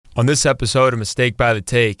On this episode of Mistake by the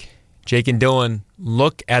Take, Jake and Dylan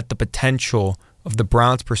look at the potential of the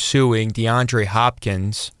Browns pursuing DeAndre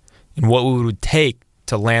Hopkins and what it would take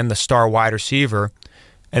to land the star wide receiver.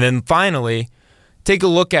 And then finally, take a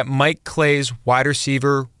look at Mike Clay's wide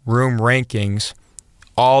receiver room rankings,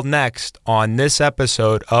 all next on this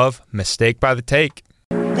episode of Mistake by the Take.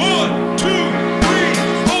 1, 2, 3,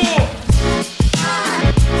 4.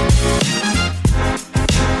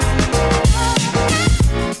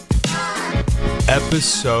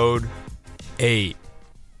 Episode 8.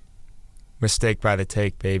 Mistake by the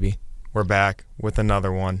Take, baby. We're back with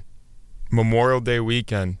another one. Memorial Day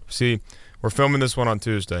weekend. See, we're filming this one on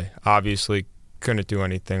Tuesday. Obviously, couldn't do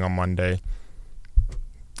anything on Monday.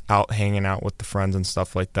 Out hanging out with the friends and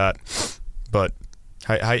stuff like that. But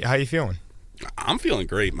how you feeling? I'm feeling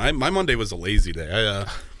great. My Monday was a lazy day.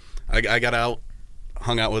 I got out,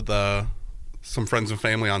 hung out with some friends and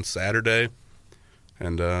family on Saturday,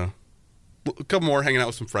 and a couple more hanging out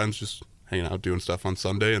with some friends, just hanging out doing stuff on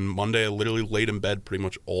Sunday. And Monday I literally laid in bed pretty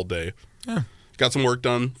much all day. Yeah. Got some work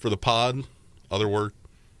done for the pod, other work,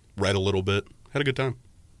 read a little bit, had a good time.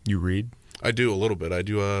 You read? I do a little bit. I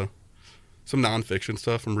do some nonfiction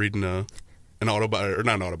stuff. I'm reading not an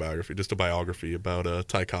autobiography, just a biography about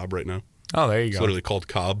Ty Cobb right now. Oh, there you go. It's literally called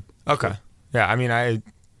Cobb. Okay. Yeah, I mean,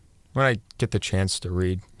 when I get the chance to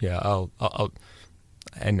read, yeah,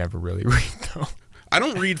 I never really read though. I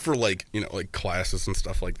don't read for like classes and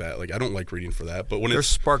stuff like that. Like I don't like reading for that. But when There's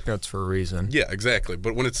Spark Notes for a reason. Yeah, exactly.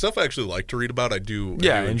 But when it's stuff I actually like to read about, I do.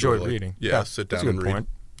 I enjoy reading. Yeah, sit down and read.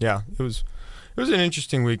 Yeah, it was an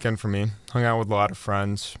interesting weekend for me. Hung out with a lot of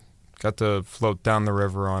friends. Got to float down the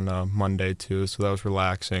river on Monday too, so that was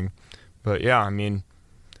relaxing. But yeah, I mean,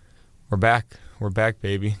 we're back. We're back,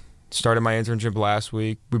 baby. Started my internship last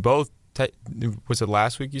week. We both was it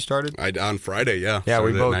last week you started? On Friday, yeah. Yeah,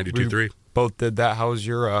 we both 92.3. Both did that. How was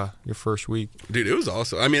your first week? Dude, it was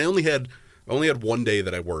awesome. I mean, I only had 1 day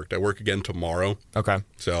that I worked. I work again tomorrow. Okay.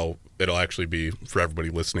 So it'll actually be for everybody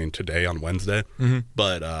listening today on Wednesday. Mm-hmm.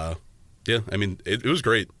 But yeah, I mean, it was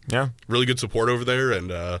great. Yeah. Really good support over there,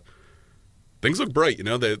 and things look bright. You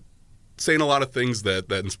know, they're saying a lot of things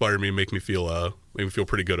that inspire me and make me feel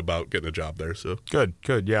pretty good about getting a job there. So good,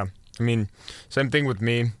 yeah. I mean, same thing with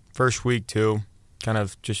me. First week too, kind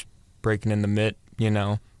of just breaking in the mitt,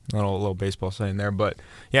 a little baseball saying there, but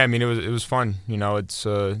yeah, I mean, it was fun. It's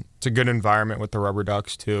a good environment with the Rubber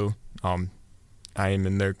Ducks too. I am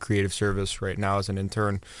in their creative service right now as an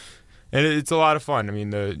intern, and it's a lot of fun. I mean,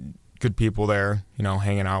 the good people there,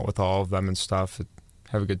 hanging out with all of them and stuff,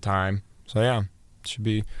 have a good time. So yeah, should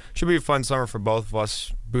be a fun summer for both of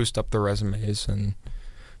us. Boost up the resumes and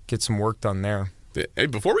get some work done there. Hey,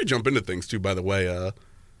 before we jump into things too, by the way,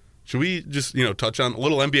 should we just touch on a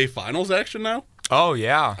little NBA Finals action now? Oh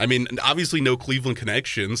yeah. I mean, obviously no Cleveland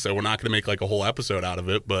connection, so we're not going to make like a whole episode out of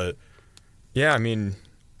it. But yeah, I mean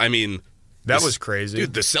that was crazy.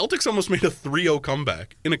 Dude, the Celtics almost made a 3-0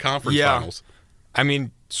 comeback in a conference finals. I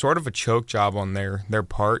mean, sort of a choke job on their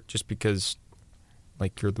part, just because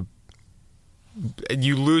like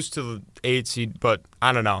you lose to the 8 seed, but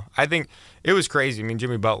I don't know. I think it was crazy. I mean,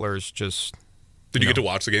 Jimmy Butler is just. Did you get to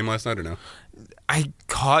watch the game last night or no? I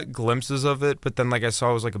caught glimpses of it, but then I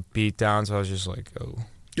saw it was like a beatdown, so I was just like, oh.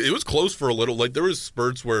 It was close for a little. Like there was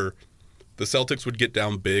spurts where the Celtics would get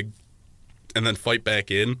down big and then fight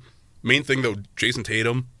back in. Main thing though, Jason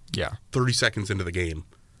Tatum. Yeah. 30 seconds into the game,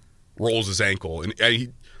 rolls his ankle, and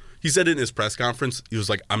he said in his press conference, he was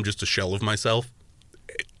like, "I'm just a shell of myself."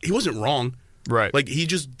 He wasn't wrong. Right. Like he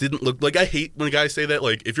just didn't look like. I hate when guys say that.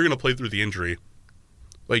 Like if you're gonna play through the injury,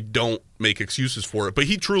 like don't make excuses for it. But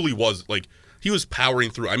he truly was like. He was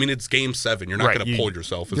powering through. I mean, it's Game 7. You're not going to pull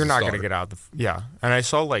yourself as You're a not starter. going to get out. Yeah. And I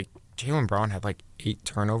saw, Jaylen Brown had, 8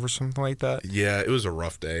 turnovers, something like that. Yeah, it was a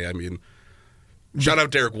rough day. I mean, shout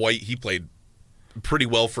out Derek White. He played pretty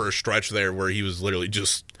well for a stretch there where he was literally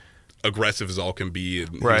just aggressive as all can be,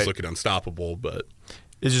 and he was looking unstoppable. But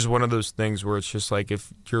it's just one of those things where it's just like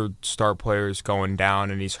if your star player is going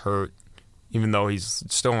down and he's hurt, even though he's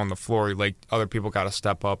still on the floor, other people got to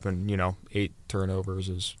step up, and, 8 turnovers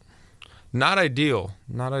is – not ideal.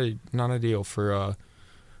 Not ideal for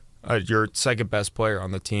your second best player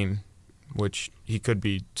on the team, which he could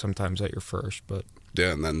be sometimes at your first. But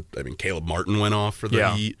yeah, and then Caleb Martin went off for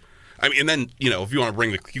the Heat. I mean, and then if you want to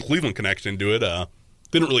bring the Cleveland connection to it,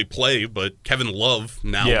 didn't really play, but Kevin Love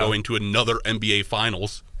now going to another NBA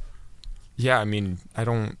Finals. Yeah, I mean,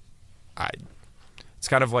 it's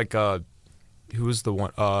kind of like who was the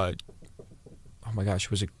one? Oh my gosh,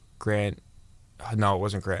 was it Grant? No, it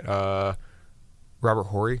wasn't Grant. Robert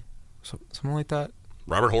Horry, something like that.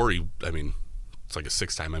 Robert Horry, I mean, it's like a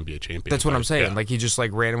 6-time NBA champion. That's what I'm saying. Yeah. Like he just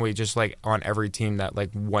like randomly just like on every team that like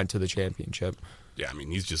went to the championship. Yeah, I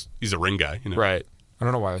mean he's a ring guy, you know. Right. I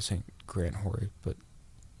don't know why I was saying Grant Horry, but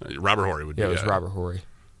Robert Horry would be. yeah, it was Robert Horry.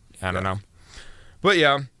 I don't know. But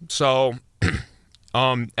yeah, so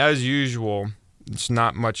as usual, it's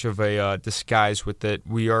not much of a disguise with it.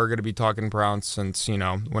 We are going to be talking Browns since,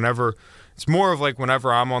 whenever it's more of like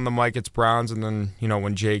whenever I'm on the mic, it's Browns, and then,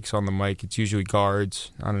 when Jake's on the mic, it's usually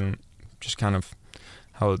guards. I don't know, just kind of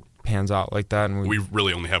how it pans out like that. And we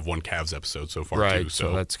really only have one Cavs episode so far, right, too.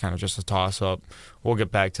 So that's kind of just a toss-up. We'll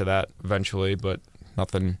get back to that eventually, but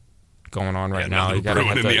nothing going on right now. You gotta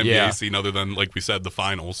in the NBA scene other than, like we said, the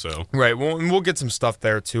finals. So right, we'll get some stuff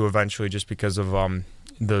there too eventually, just because of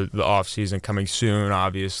the off season coming soon,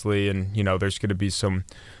 obviously, and there's going to be some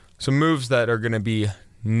moves that are going to be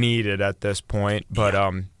needed at this point. But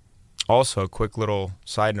also a quick little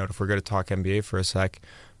side note, if we're going to talk NBA for a sec,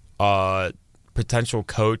 potential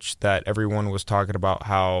coach that everyone was talking about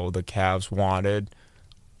how the Cavs wanted,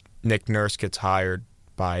 Nick Nurse gets hired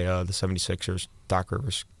by the 76ers. Doc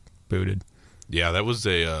Rivers booted. Yeah, that was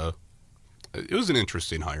it was an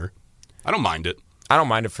interesting hire. I don't mind it. I don't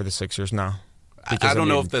mind it for the Sixers now. I don't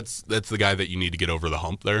know if that's the guy that you need to get over the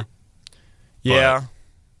hump there. Yeah.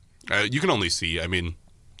 But, you can only see. I mean,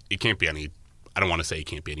 it can't be any. I don't want to say it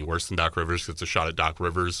can't be any worse than Doc Rivers. It's a shot at Doc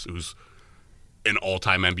Rivers, who's an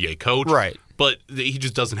all-time NBA coach. Right. But he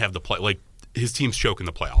just doesn't have the play. Like, his team's choking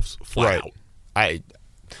the playoffs flat out. I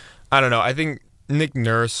don't know. I think Nick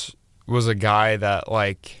Nurse was a guy that,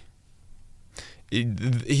 like,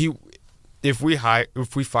 if we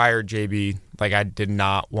fired JB, like, I did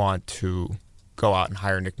not want to go out and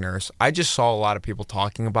hire Nick Nurse. I just saw a lot of people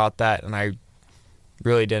talking about that, and I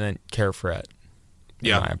really didn't care for it.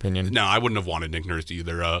 In my opinion. No, I wouldn't have wanted Nick Nurse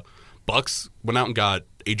either. Bucks went out and got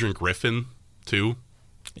Adrian Griffin too.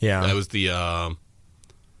 Yeah, that was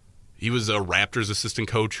he was a Raptors assistant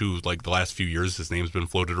coach who, like, the last few years, his name's been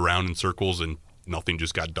floated around in circles and nothing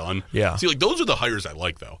just got done. Yeah, see, like, those are the hires I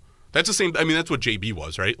like, though. That's the same. I mean, that's what JB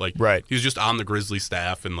was, right? Like, right. He was just on the Grizzlies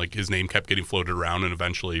staff, and, like, his name kept getting floated around, and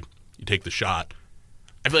eventually you take the shot.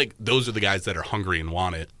 I feel like those are the guys that are hungry and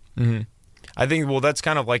want it. Mm-hmm. I think, well, that's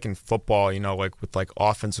kind of like in football, like with, like,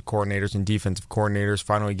 offensive coordinators and defensive coordinators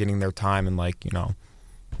finally getting their time and, like,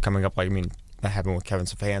 coming up. Like, I mean, that happened with Kevin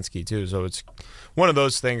Stefanski too. So it's one of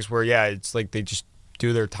those things where, yeah, it's like they just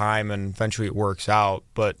do their time and eventually it works out.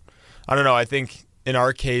 But I don't know. I think in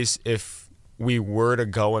our case, if we were to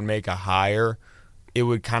go and make a hire, it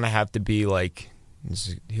would kind of have to be like,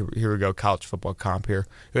 here we go, college football comp here.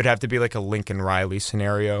 It would have to be like a Lincoln Riley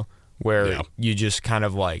scenario where you just kind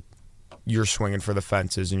of like, you're swinging for the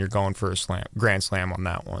fences and you're going for a grand slam on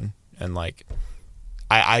that one. And like,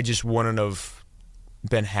 I just wouldn't have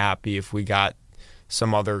been happy if we got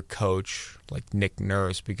some other coach like Nick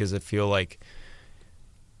Nurse, because I feel like,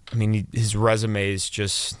 I mean, his resume is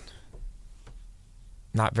just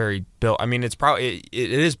not very built. I mean, it's probably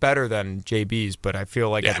it is better than JB's, but I feel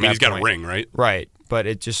like he's got a ring, right? Right, but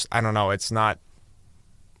it just, I don't know. It's not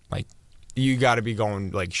like, you got to be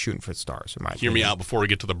going like shooting for the stars. In my opinion. Hear me out before we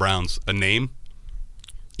get to the Browns. A name,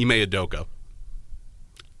 Ime Udoka.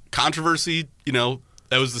 Controversy,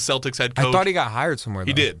 that was the Celtics head coach. I thought he got hired somewhere, though.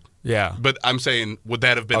 He did. Yeah. But I'm saying, would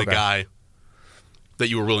that have been a guy that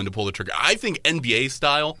you were willing to pull the trigger? I think NBA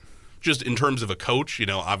style, just in terms of a coach,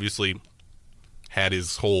 obviously had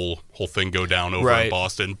his whole thing go down over in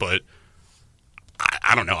Boston, but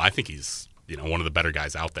I don't know. I think he's, one of the better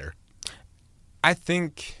guys out there. I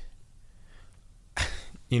think,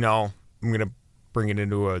 I'm going to bring it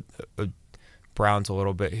into a Browns a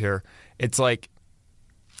little bit here. It's like,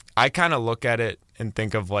 I kind of look at it and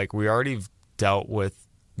think of, like, we already dealt with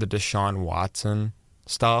the Deshaun Watson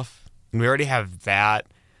stuff, and we already have that.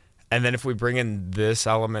 And then if we bring in this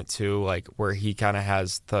element too, like where he kind of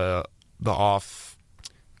has the off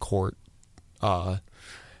court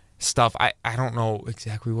stuff, I don't know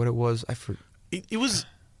exactly what it was. It was,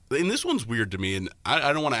 and this one's weird to me, and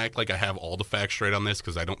I don't want to act like I have all the facts straight on this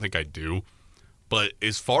because I don't think I do. But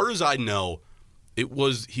as far as I know,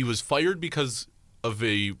 he was fired because of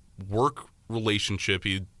a work relationship.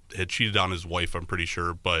 He had cheated on his wife, I'm pretty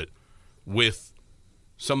sure, but with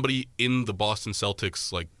somebody in the Boston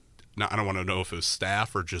Celtics, like, I don't want to know if it was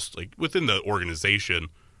staff or just like within the organization,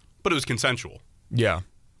 but it was consensual. Yeah.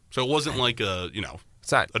 So it wasn't like a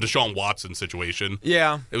Deshaun Watson situation.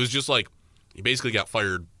 Yeah. It was just like he basically got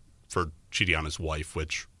fired for cheating on his wife,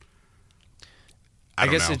 which I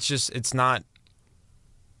guess it's not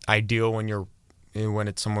ideal when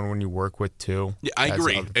it's someone when you work with too. Yeah, I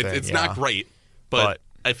agree. It's not great, but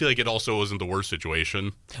I feel like it also wasn't the worst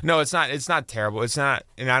situation. No, it's not. It's not terrible. It's not,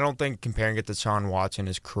 and I don't think comparing it to Sean Watson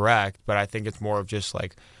is correct. But I think it's more of just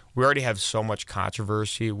like we already have so much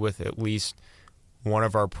controversy with at least one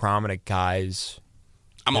of our prominent guys.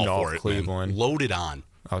 I'm in all for it, Cleveland. man. Load it on.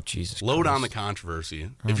 Oh Jesus! Load Christ. on the controversy.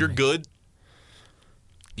 If you're good,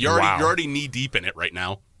 you're already knee deep in it right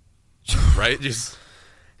now, right? Just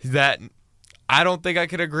that. I don't think I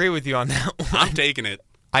could agree with you on that one. I'm taking it.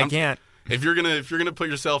 I can't. If you're gonna put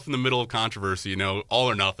yourself in the middle of controversy, all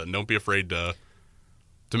or nothing. Don't be afraid to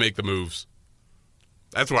make the moves.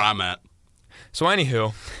 That's where I'm at. So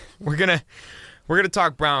anywho, we're gonna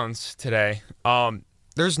talk Browns today.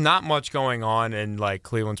 There's not much going on in like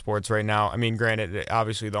Cleveland sports right now. I mean, granted,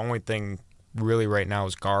 obviously the only thing really right now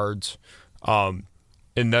is guards, and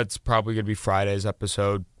that's probably gonna be Friday's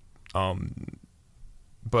episode.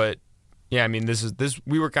 But yeah, I mean, this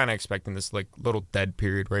we were kind of expecting this like little dead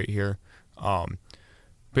period right here. But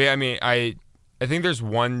yeah, I mean, I think there's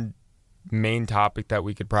one main topic that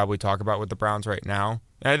we could probably talk about with the Browns right now.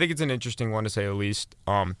 And I think it's an interesting one to say the least.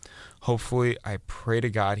 Hopefully, I pray to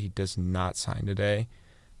God he does not sign today.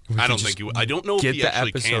 I don't know if he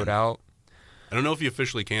actually get the episode can. out. I don't know if he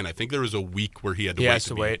officially can. I think there was a week where he had to He wait. has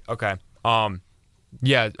to wait. Okay.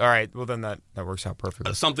 Yeah. All right. Well, then that works out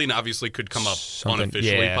perfectly. Something obviously could come up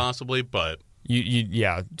unofficially, possibly, but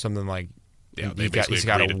yeah, something like they basically he's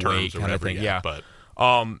got to agreed to wait terms or kind of whatever. thing. Yeah.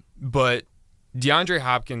 But DeAndre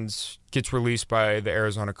Hopkins gets released by the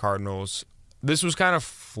Arizona Cardinals. This was kind of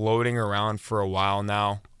floating around for a while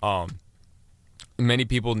now. Many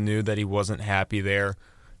people knew that he wasn't happy there,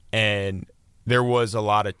 and there was a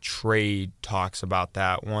lot of trade talks about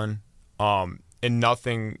that one, and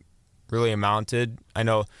nothing really amounted. I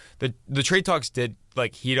know the trade talks did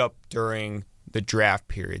like heat up during the draft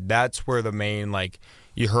period. That's where the main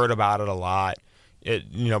you heard about it a lot.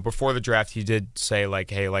 Before the draft, he did say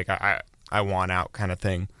hey, I want out kind of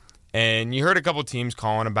thing. And you heard a couple teams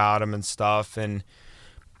calling about him and stuff, and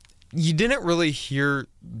you didn't really hear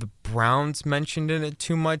the Browns mentioned in it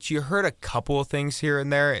too much. You heard a couple of things here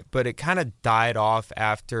and there, but it kind of died off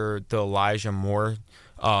after the Elijah Moore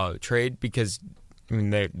trade because, I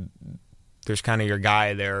mean, there's kind of your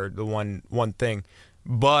guy there, the one thing.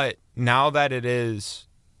 But now that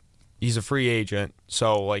he's a free agent,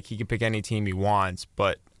 so he can pick any team he wants.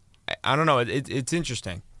 But I don't know. It's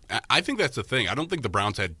interesting. I think that's the thing. I don't think the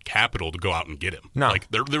Browns had capital to go out and get him. No.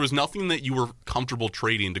 There was nothing that you were comfortable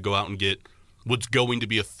trading to go out and get what's going to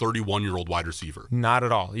be a 31-year-old wide receiver. Not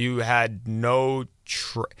at all. You had no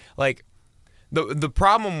the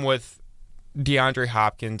problem with DeAndre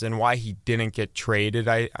Hopkins and why he didn't get traded,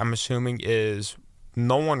 I'm assuming, is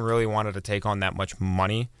no one really wanted to take on that much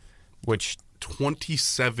money, which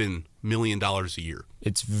 $27 million a year.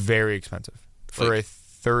 It's very expensive for a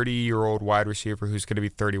 30-year-old wide receiver who's going to be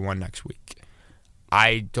 31 next week.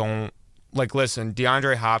 I don't listen,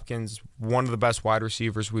 DeAndre Hopkins, one of the best wide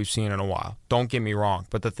receivers we've seen in a while. Don't get me wrong,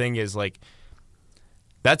 but the thing is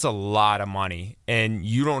that's a lot of money, and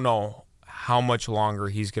you don't know how much longer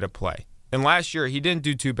he's going to play. And last year he didn't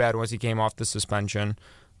do too bad once he came off the suspension,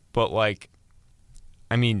 but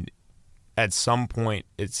I mean, at some point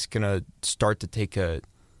it's going to start to take a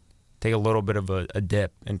little bit of a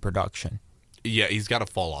dip in production. Yeah, he's got to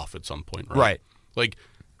fall off at some point, right? Right.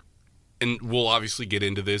 And we'll obviously get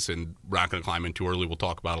into this, and we're not going to climb in too early. We'll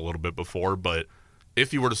talk about it a little bit before, but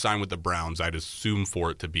if he were to sign with the Browns, I'd assume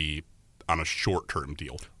for it to be on a short-term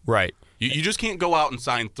deal. Right. You just can't go out and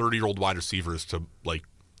sign 30-year-old wide receivers to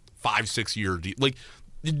 5-6 year deal.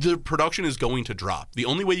 The production is going to drop. The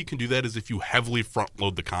only way you can do that is if you heavily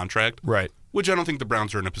front-load the contract. Right. Which I don't think the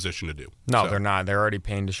Browns are in a position to do. No, they're not. They're already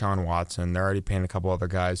paying Deshaun Watson. They're already paying a couple other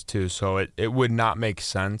guys too. So it would not make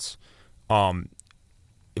sense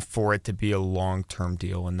for it to be a long-term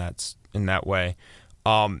deal in that way.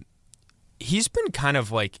 He's been kind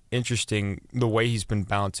of interesting the way he's been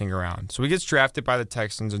bouncing around. So he gets drafted by the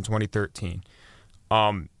Texans in 2013.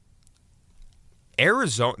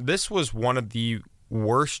 Arizona, this was one of the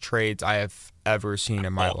worst trades I have ever seen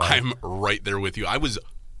in my life. I'm right there with you. I was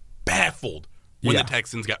baffled when the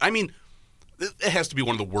Texans got. I mean, it has to be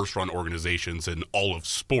one of the worst run organizations in all of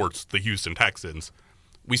sports, the Houston Texans.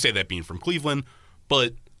 We say that being from Cleveland,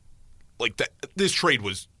 but this trade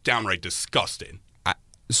was downright disgusting.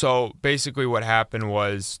 So basically what happened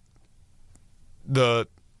was the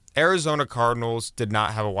Arizona Cardinals did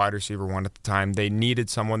not have a wide receiver one at the time. They needed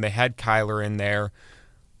someone. They had Kyler in there.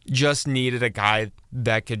 Just needed a guy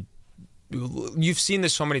that could – you've seen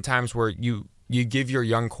this so many times where you give your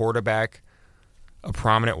young quarterback a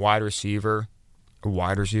prominent wide receiver, a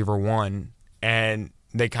wide receiver one, and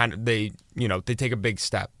they take a big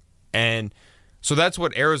step. And So that's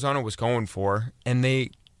what Arizona was going for, and I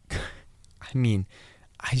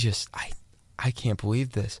can't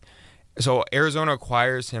believe this. So Arizona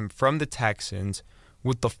acquires him from the Texans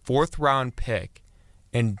with the 4th round pick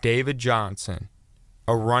and David Johnson,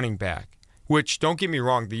 a running back. Which, don't get me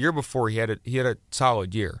wrong, the year before he had a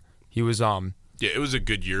solid year. He was Yeah, it was a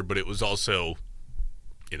good year, but it was also,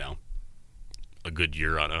 a good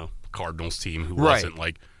year on a Cardinals team who wasn't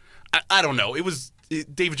like, I don't know.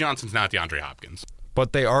 David Johnson's not DeAndre Hopkins.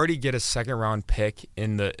 But they already get a 2nd round pick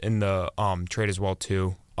in the trade as well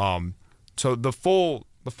too. So the full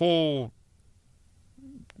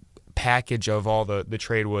package of all the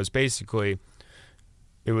trade was basically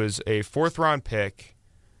it was a 4th round pick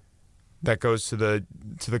that goes to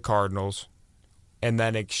the Cardinals, and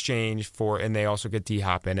then exchange for, and they also get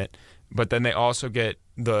DHop in it. But then they also get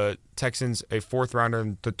the Texans a 4th rounder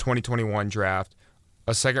in the 2021 draft,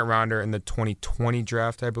 a 2nd rounder in the 2020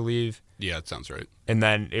 draft, I believe. Yeah, that sounds right. And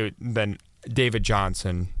then David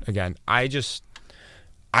Johnson again. I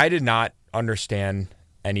did not understand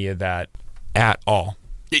any of that at all.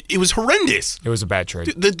 It was horrendous. It was a bad trade.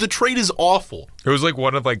 The trade is awful. It was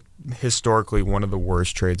like historically one of the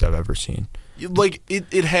worst trades I've ever seen. Like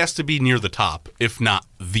it has to be near the top, if not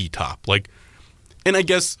the top. And I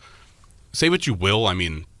guess say what you will. I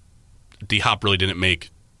mean, DHop really didn't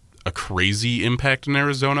make a crazy impact in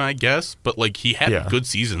Arizona, I guess, but he had good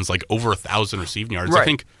seasons, over 1,000 receiving yards. Right. I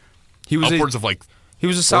think he was upwards of he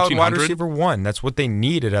was a solid wide 1,400. receiver 1. That's what they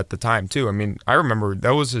needed at the time too. I mean, I remember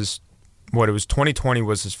that was his. It was 2020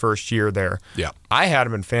 was his first year there. Yeah. I had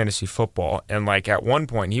him in fantasy football, and at one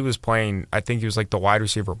point he was playing. I think he was the wide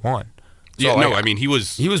receiver 1. So, I mean he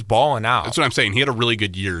was balling out. That's what I'm saying. He had a really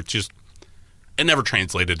good year. It never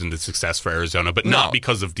translated into success for Arizona, but not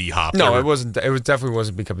because of DHop. No, it wasn't. It definitely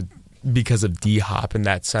wasn't because of DHop in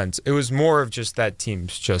that sense. It was more of just that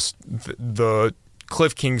team's just the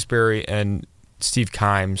Cliff Kingsbury and Steve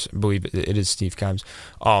Kimes, I believe it is Steve Kimes.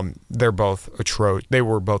 They're both They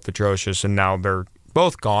were both atrocious, and now they're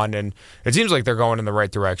both gone. And it seems like they're going in the right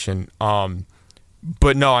direction.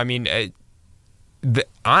 But no, I mean,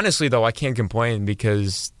 honestly though, I can't complain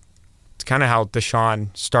because it's kind of how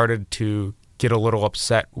Deshaun started to get a little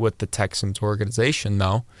upset with the Texans organization,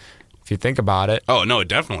 though. If you think about it. Oh no, it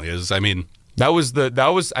definitely is. I mean, I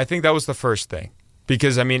think that was the first thing,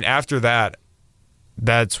 because I mean after that.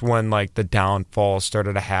 That's when the downfall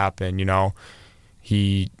started to happen.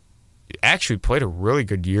 He actually played a really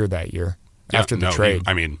good year that year after the trade.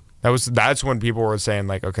 That's when people were saying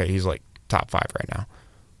okay, he's top 5 right now.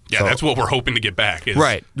 Yeah, so, that's what we're hoping to get back.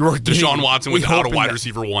 Right, Deshaun Watson without a wide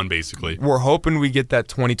receiver 1, basically. We're hoping we get that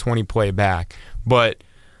 2020 play back. But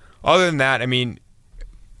other than that, I mean,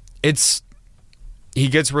 he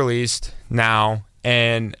gets released now,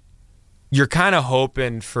 and you're kind of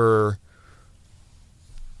hoping for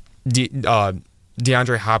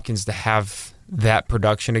DeAndre Hopkins to have that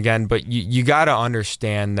production again, but you got to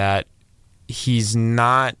understand that he's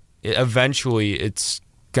not. Eventually, it's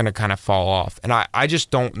going to kind of fall off, and I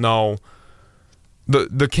just don't know.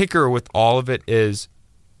 The kicker with all of it is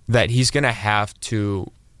that he's going to have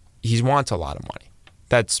to. He wants a lot of money.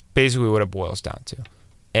 That's basically what it boils down to,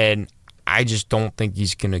 and I just don't think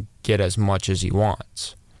he's going to get as much as he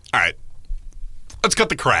wants. All right, let's cut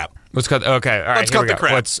the crap. Okay, all right. Let's cut the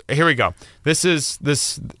crap. Here we go. This.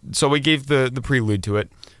 So we gave the prelude to it,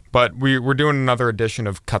 but we're doing another edition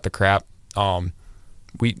of Cut the Crap.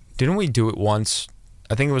 Didn't we do it once?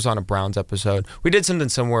 I think it was on a Browns episode. We did something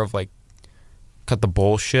similar of cut the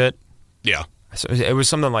bullshit. Yeah, so it was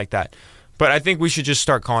something like that. But I think we should just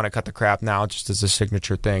start calling it Cut the Crap now, just as a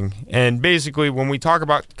signature thing. And basically, when we talk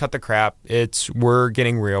about Cut the Crap, we're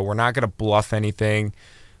getting real. We're not going to bluff anything.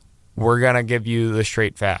 We're going to give you the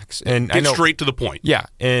straight facts. And get straight to the point. Yeah.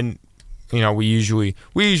 And, we usually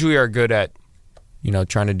are good at,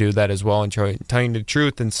 trying to do that as well and telling the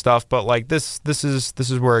truth and stuff. But this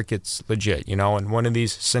is where it gets legit, And one of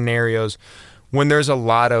these scenarios, when there's a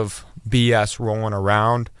lot of BS rolling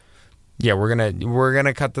around, yeah, we're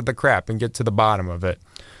gonna cut to the crap and get to the bottom of it.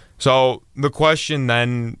 So the question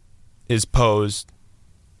then is posed: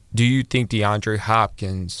 do you think DeAndre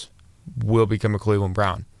Hopkins will become a Cleveland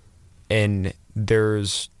Brown? And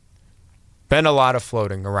there's been a lot of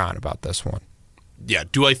floating around about this one. Yeah.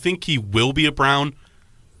 Do I think he will be a Brown?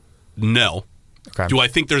 No. Okay. Do I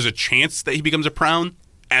think there's a chance that he becomes a Brown?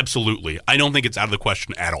 Absolutely. I don't think it's out of the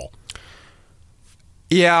question at all.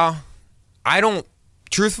 Yeah.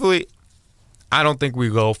 Truthfully, I don't think we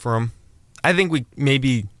go for him. I think we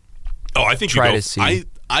maybe I think try you go. To see.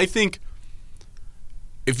 I think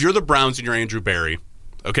if you're the Browns and you're Andrew Berry,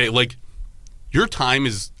 okay, your time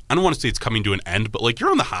is, I don't want to say it's coming to an end, but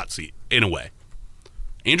you're on the hot seat in a way.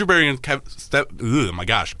 Andrew Berry and Kevin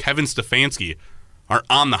Stefanski are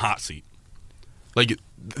on the hot seat. Like,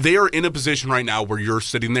 they are in a position right now where you're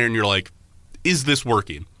sitting there and you're like, is this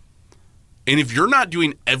working? And if you're not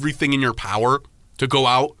doing everything in your power to go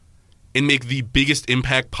out and make the biggest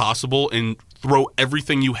impact possible and throw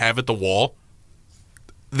everything you have at the wall,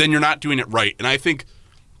 then you're not doing it right. And I think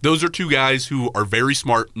those are two guys who are very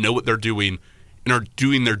smart, know what they're doing, and are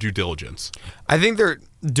doing their due diligence. I think they're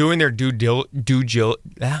doing their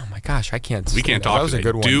oh my gosh, I can't. We can't talk. That was today. A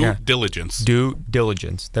good one. Due diligence. Due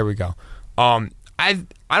diligence. There we go. I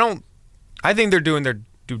think they're doing their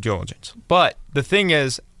due diligence. But the thing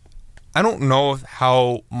is, I don't know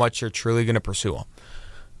how much they're truly going to pursue them.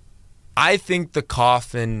 I think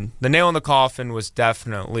the nail in the coffin was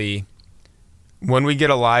definitely when we get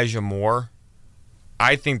Elijah Moore.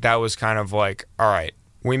 I think that was kind of like, all right,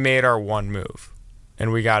 we made our one move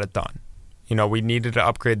and we got it done. You know, we needed to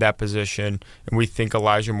upgrade that position, and we think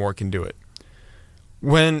Elijah Moore can do it.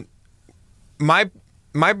 When my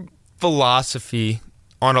philosophy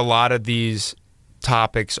on a lot of these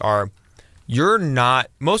topics are,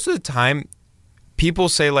 most of the time, people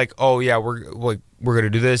say like, oh yeah, we're gonna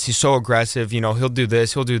do this. He's so aggressive, you know, he'll do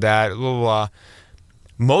this, he'll do that, blah, blah, blah.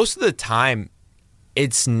 Most of the time,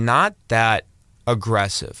 it's not that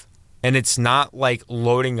aggressive. And it's not like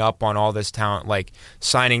loading up on all this talent, like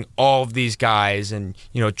signing all of these guys and,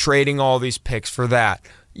 you know, trading all these picks for that.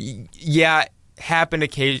 Yeah, it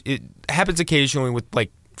happens occasionally with,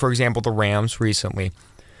 like, for example, the Rams recently.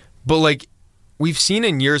 But, like, we've seen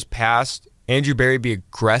in years past Andrew Berry be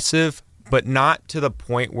aggressive, but not to the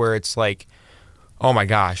point where it's like, oh my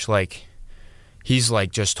gosh, like, he's,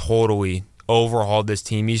 like, just totally overhauled this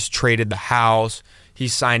team. He's traded the house.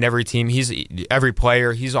 He's signed every team. Every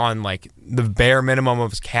player. He's on like the bare minimum of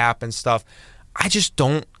his cap and stuff. I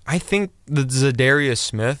think the Zadarius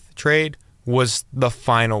Smith trade was the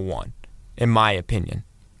final one, in my opinion.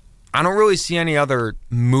 I don't really see any other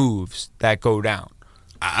moves that go down.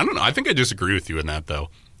 I don't know. I think I disagree with you in that, though.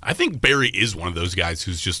 I think Barry is one of those guys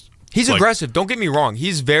who's just... He's aggressive. Don't get me wrong.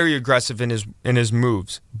 He's very aggressive in his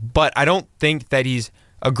moves. But I don't think that he's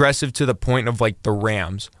aggressive to the point of like the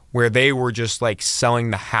Rams, where they were just like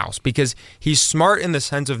selling the house, because he's smart in the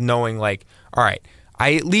sense of knowing like, all right,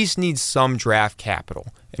 I at least need some draft capital,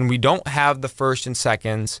 and we don't have the first and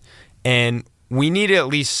seconds, and we need to at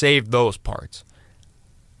least save those parts.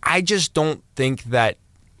 I just don't think that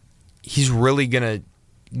he's really going to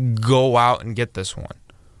go out and get this one,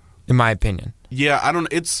 in my opinion. Yeah, I don't.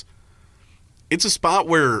 It's a spot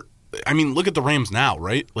where, I mean, look at the Rams now,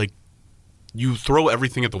 right? Like, you throw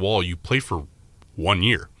everything at the wall. You play for 1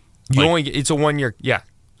 year. It's a 1 year, yeah.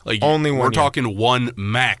 Like, only 1 year. We're talking one,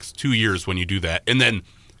 max 2 years when you do that. And then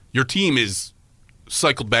your team is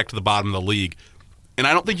cycled back to the bottom of the league. And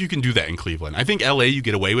I don't think you can do that in Cleveland. I think LA, you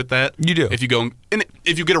get away with that. You do. If you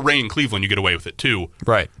get a ring in Cleveland, you get away with it too.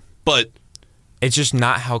 Right. But it's just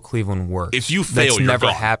not how Cleveland works. If you fail, you're never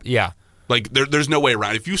gone. Yeah. Like, there's no way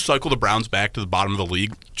around. If you cycle the Browns back to the bottom of the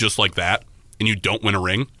league just like that, and you don't win a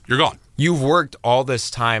ring, you're gone. You've worked all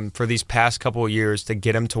this time for these past couple of years to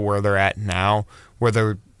get them to where they're at now, where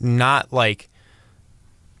they're not like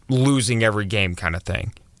losing every game kind of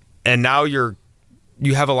thing. And now you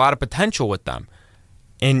have a lot of potential with them.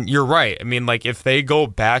 And you're right. I mean, like, if they go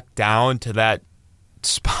back down to that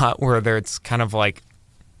spot where it's kind of like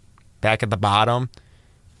back at the bottom,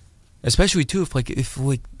 especially too if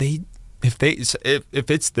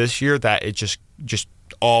it's this year that it just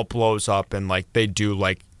all blows up and like they do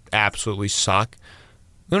like absolutely suck,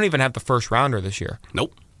 we don't even have the first rounder this year.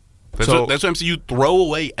 Nope. That's what I'm saying. You throw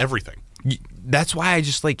away everything. That's why I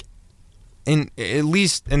just like, at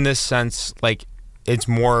least in this sense, like, it's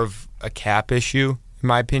more of a cap issue, in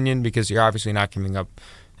my opinion, because you're obviously not giving up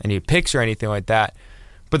any picks or anything like that.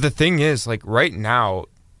 But the thing is, like, right now,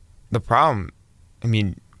 the problem, I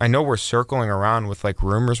mean, I know we're circling around with like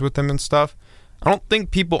rumors with them and stuff. I don't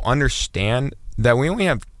think people understand that we only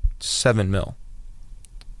have $7 million.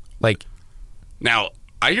 Like, now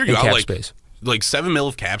I hear you out. Cap like space. Like $7 million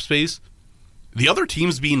of cap space. The other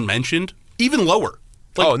teams being mentioned even lower.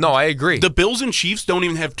 Like, oh no, I agree. The Bills and Chiefs don't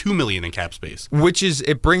even have $2 million in cap space.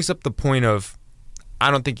 It brings up the point of, I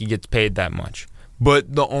don't think he gets paid that much.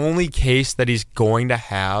 But the only case that he's going to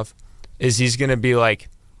have is he's going to be like,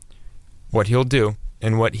 what he'll do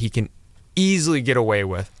and what he can easily get away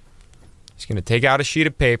with. He's going to take out a sheet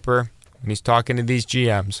of paper when he's talking to these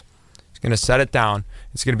GMs. He's going to set it down.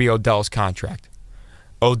 It's going to be Odell's contract.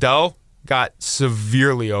 Odell got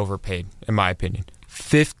severely overpaid, in my opinion.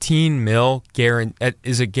 $15 million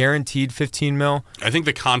is a guaranteed $15 million. I think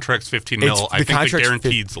the contract's $15 million. I think the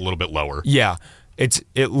guaranteed's a little bit lower. Yeah. it's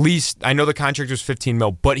at least, I know the contract was $15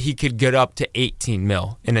 million, but he could get up to $18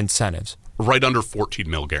 million in incentives. Right under $14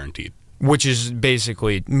 million guaranteed. Which is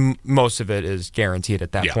basically, most of it is guaranteed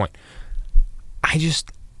at that point. I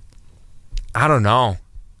don't know.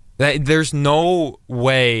 There's no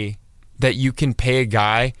way that you can pay a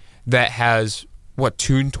guy that has,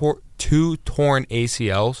 two torn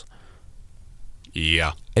ACLs?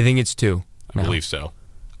 Yeah. I think it's 2. I believe so.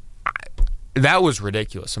 That was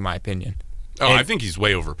ridiculous, in my opinion. I think he's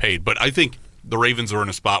way overpaid, but I think the Ravens are in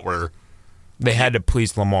a spot where they had to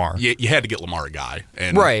please Lamar. You had to get Lamar a guy.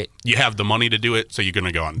 And right. You have the money to do it, so you're going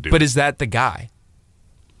to go out and do it. But is that the guy?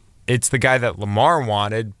 It's the guy that Lamar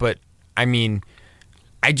wanted, but, I mean,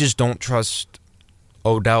 I just don't trust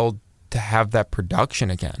Odell to have that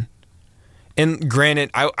production again. And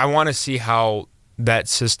granted, I want to see how that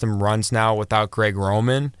system runs now without Greg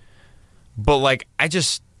Roman. But, like,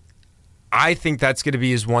 I think that's going to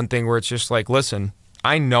be his one thing where it's just like, listen,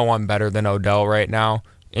 I know I'm better than Odell right now.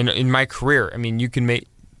 In my career, I mean, you could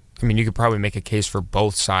probably make a case for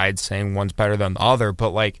both sides saying one's better than the other,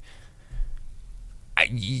 but, like,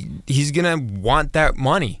 he's going to want that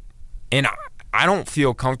money. And I don't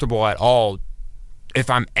feel comfortable at all if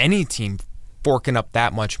I'm any team forking up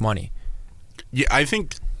that much money. Yeah, I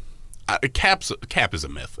think cap is a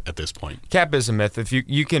myth at this point. Cap is a myth. If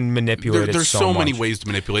you can manipulate it there's so many ways to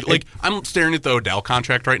manipulate it. Like, I'm staring at the Odell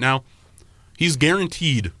contract right now. He's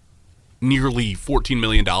guaranteed nearly $14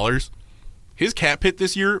 million. His cap hit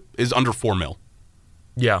this year is under $4 million.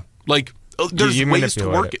 Yeah. Like, there's ways to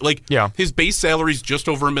work it. Like, yeah. His base salary is just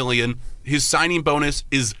over $1 million. His signing bonus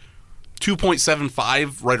is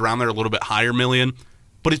 2.75, right around there, a little bit higher million.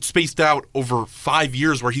 But it's spaced out over 5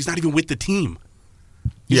 years where he's not even with the team.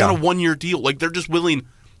 He's on a 1-year deal. Like, they're just willing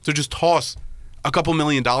to just toss a couple $1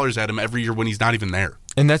 million at him every year when he's not even there.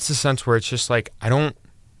 And that's the sense where it's just like, I don't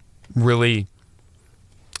really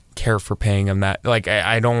care for paying him that. Like,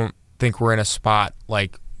 I don't think we're in a spot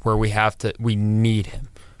like where we need him.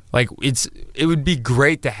 Like, it would be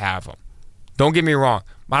great to have him. Don't get me wrong.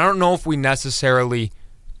 I don't know if we necessarily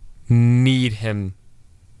need him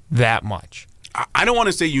that much. I don't want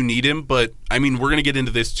to say you need him, but, I mean, we're going to get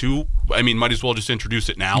into this too. I mean, might as well just introduce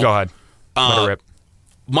it now. Go ahead. Let it rip.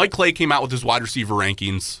 Mike Clay came out with his wide receiver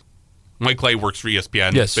rankings. Mike Clay works for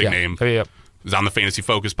ESPN. Yes, big name. Yep. He's on the Fantasy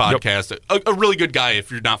Focus podcast. Yep. A really good guy if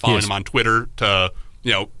you're not following him on Twitter.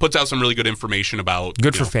 Puts out some really good information about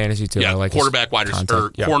good for fantasy too. Yeah, I like quarterback, wide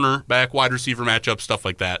receiver, cornerback, wide receiver matchups, stuff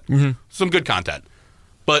like that. Mm-hmm. Some good content.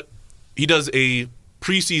 But he does a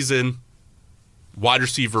preseason wide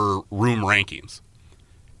receiver room rankings,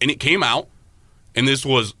 and it came out, and this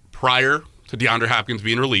was prior to DeAndre Hopkins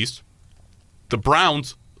being released. The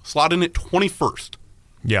Browns slot in at 21st.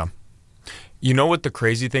 Yeah. You know what the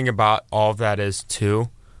crazy thing about all of that is too?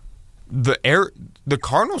 The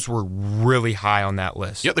Cardinals were really high on that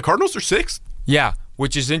list. Yeah, the Cardinals are 6th. Yeah,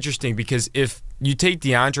 which is interesting because if you take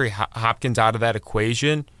DeAndre Hopkins out of that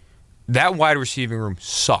equation, that wide receiving room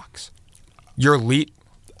sucks. Your elite,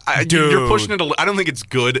 dude, you're pushing it. I don't think it's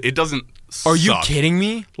good. It doesn't. Are you suck. kidding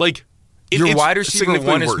me? Like, your wide receiver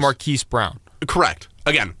one is Marquise Brown. Correct.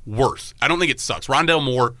 Again, worse. I don't think it sucks. Rondale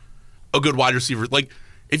Moore, a good wide receiver. Like,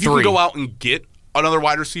 if you 3. can go out and get another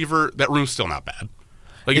wide receiver, that room's still not bad.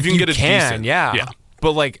 Like, if you can get a decent, yeah.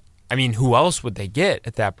 But, like, I mean, who else would they get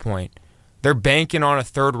at that point? They're banking on a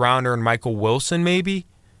third rounder and Michael Wilson, maybe,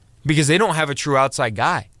 because they don't have a true outside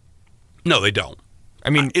guy. No, they don't.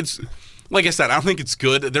 I mean, it's like I said. I don't think it's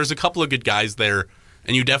good. There's a couple of good guys there,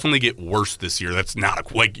 and you definitely get worse this year. That's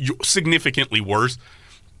not like significantly worse,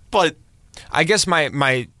 but I guess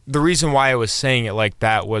the reason why I was saying it like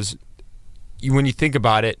that was when you think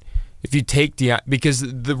about it. If you take because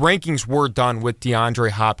the rankings were done with DeAndre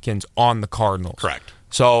Hopkins on the Cardinals. Correct.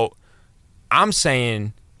 So I'm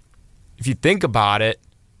saying, if you think about it,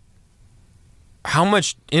 how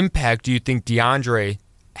much impact do you think DeAndre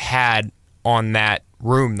had on that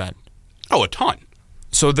room then? Oh, a ton.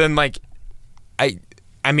 So then, like, I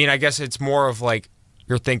mean, I guess it's more of like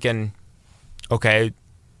you're thinking, okay,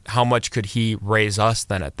 how much could he raise us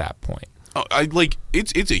then at that point? Oh,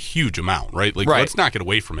 it's a huge amount, right? Like, let's not get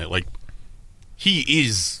away from it. Like, he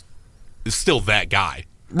is still that guy,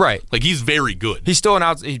 right? Like, he's very good. He's still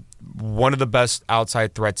one of the best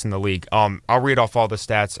outside threats in the league. I'll read off all the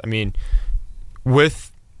stats. I mean,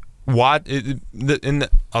 with Watt, in the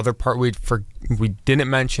other part we didn't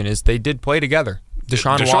mention is they did play together.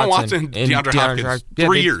 Deshaun Watson and DeAndre Hopkins.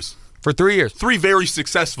 3 years. For 3 years. 3 very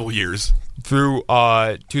successful years. Through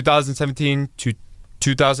 2017 to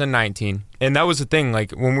 2019. And that was the thing, like,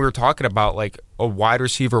 when we were talking about, like, a wide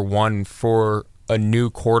receiver one for a new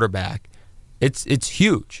quarterback, it's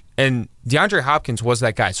huge. And DeAndre Hopkins was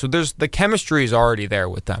that guy. So the chemistry is already there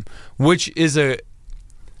with them, which is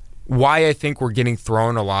why I think we're getting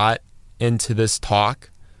thrown a lot into this talk,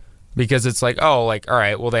 because it's like, oh, like, all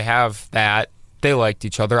right, well, they have that. They liked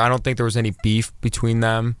each other. I don't think there was any beef between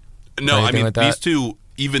them. No, I mean, like these two,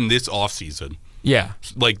 even this offseason, yeah,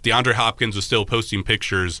 like DeAndre Hopkins was still posting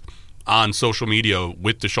pictures on social media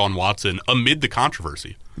with Deshaun Watson amid the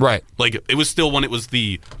controversy. Right. Like, it was still when it was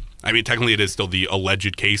technically it is still the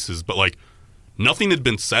alleged cases, but like nothing had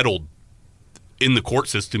been settled in the court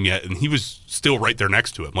system yet, and he was still right there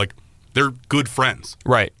next to him. Like, they're good friends.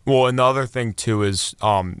 Right. Well, and the other thing, too, is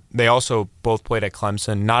they also both played at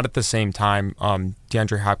Clemson, not at the same time.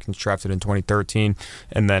 DeAndre Hopkins drafted in 2013,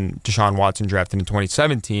 and then Deshaun Watson drafted in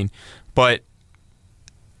 2017. But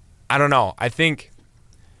I don't know. I think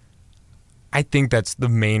that's the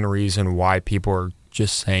main reason why people are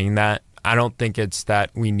just saying that. I don't think it's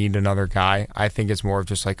that we need another guy. I think it's more of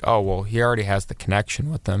just like, oh, well, he already has the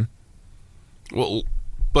connection with them. Well,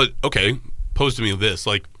 but, okay, pose to me this.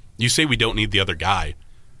 Like, you say we don't need the other guy,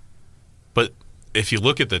 but if you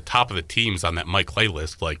look at the top of the teams on that Mike Clay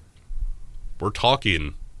list, like, we're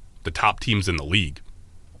talking the top teams in the league.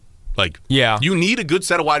 Like, yeah, you need a good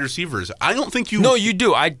set of wide receivers. I don't think you... No, you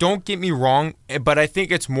do. Don't get me wrong, but I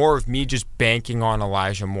think it's more of me just banking on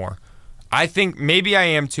Elijah Moore. I think maybe I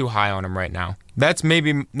am too high on him right now. That's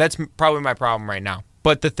probably my problem right now.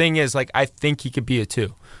 But the thing is, like, I think he could be a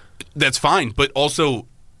 2. That's fine, but also,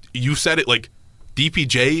 you said it, like,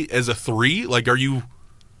 DPJ as a 3? Like, are you...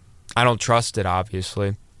 I don't trust it,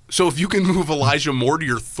 obviously. So if you can move Elijah Moore to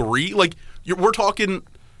your 3, like, we're talking...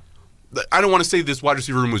 I don't want to say this wide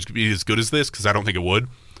receiver room would be as good as this, because I don't think it would.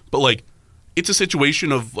 But, like, it's a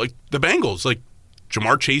situation of, like, the Bengals. Like,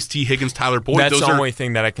 Jamar Chase, T. Higgins, Tyler Boyd. That's the only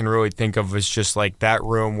thing that I can really think of is just, like, that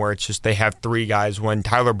room where it's just they have 3 guys when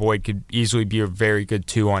Tyler Boyd could easily be a very good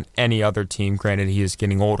 2 on any other team. Granted, he is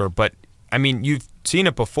getting older. But, I mean, you've seen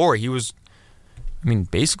it before. He was...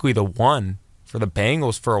 basically the 1 for the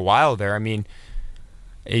Bengals for a while there. I mean,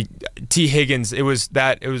 T. Higgins,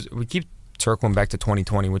 we keep circling back to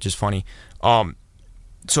 2020, which is funny.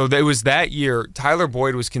 So it was that year, Tyler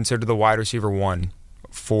Boyd was considered the wide receiver 1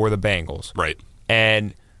 for the Bengals. Right.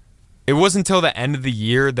 And it wasn't until the end of the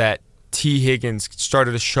year that T. Higgins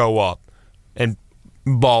started to show up and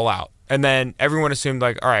ball out. And then everyone assumed,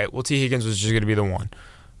 like, all right, well, T. Higgins was just going to be the 1.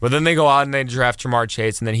 But then they go out and they draft Jamar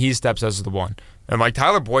Chase, and then he steps as the 1. And, like,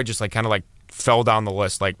 Tyler Boyd just, like, kind of, like, fell down the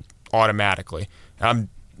list, like, automatically. And I'm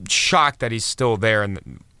shocked that he's still there.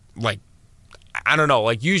 And, like, I don't know.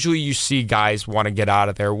 Like, usually you see guys want to get out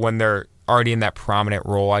of there when they're already in that prominent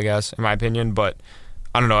role, I guess, in my opinion. But,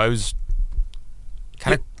 I don't know. It was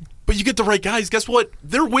kind of... But you get the right guys. Guess what?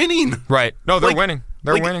 They're winning. Right. No, they're winning.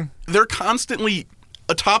 They're winning. They're constantly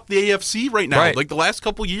atop the AFC right now. Right. Like, the last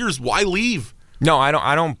couple years, why leave? No, I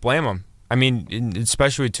don't blame them. I mean,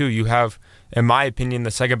 especially, too, you have, in my opinion,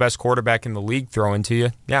 the second best quarterback in the league throwing to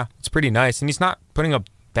you. Yeah, it's pretty nice. And he's not putting up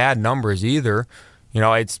bad numbers either. You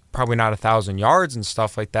know, it's probably not 1,000 yards and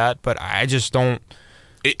stuff like that, but I just don't...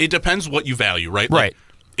 It depends what you value, right? Right. Like,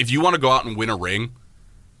 if you want to go out and win a ring,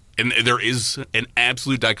 and there is an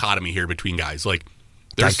absolute dichotomy here between guys. Like,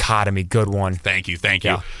 dichotomy, good one. Thank you.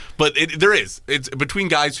 Yeah. But there is. It's between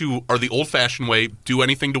guys who are the old-fashioned way, do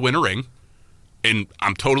anything to win a ring, and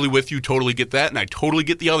I'm totally with you, totally get that, and I totally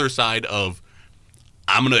get the other side of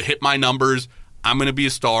I'm going to hit my numbers, I'm going to be a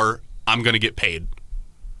star, I'm going to get paid.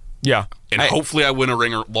 Yeah. And hopefully I win a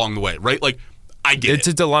ring along the way, right? Like, I get it's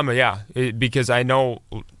a dilemma, yeah. Because I know,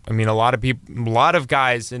 I mean, a lot of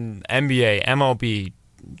guys in NBA, MLB,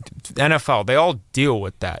 NFL, they all deal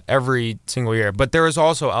with that every single year. But there is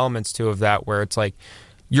also elements, too, of that where it's like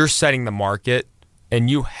you're setting the market and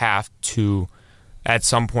you have to, at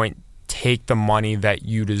some point, take the money that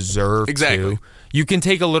you deserve exactly. to. You can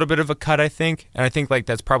take a little bit of a cut, I think, and I think like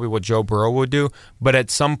that's probably what Joe Burrow would do, but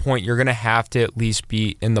at some point you're going to have to at least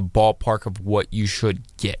be in the ballpark of what you should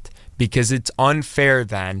get, because it's unfair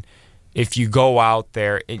then if you go out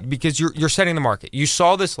there, because you're setting the market. You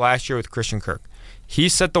saw this last year with Christian Kirk. He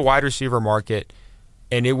set the wide receiver market,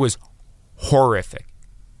 and it was horrific.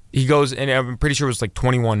 He goes, and I'm pretty sure it was like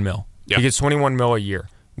 21 mil. Yeah. He gets 21 mil a year,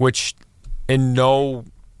 which in no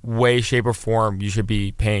way, shape, or form you should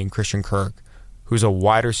be paying Christian Kirk, who's a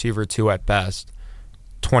wide receiver 2 at best,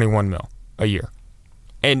 21 mil a year.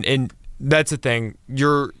 And that's the thing.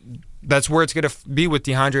 That's where it's going to be with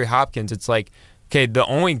DeAndre Hopkins. It's like, okay, the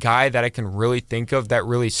only guy that I can really think of that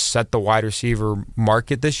really set the wide receiver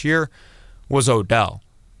market this year was Odell.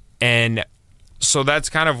 And so that's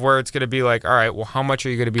kind of where it's going to be like, all right, well, how much are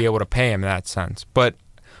you going to be able to pay him in that sense? But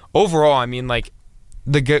overall, I mean, like,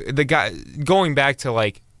 the guy, going back to,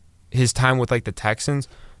 like, his time with like the Texans,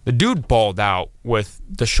 the dude balled out with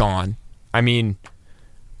Deshaun. I mean,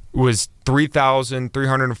 it was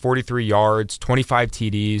 3,343 yards, 25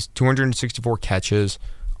 TDs, 264 catches.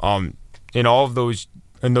 In all of those,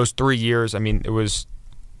 in those 3 years, I mean, it was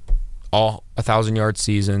all 1,000-yard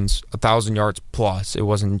seasons, 1,000 yards plus. It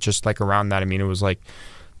wasn't just like around that. I mean, it was like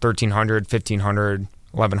 1,300, 1,500,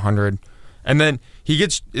 1,100. And then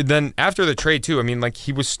after the trade too, I mean, like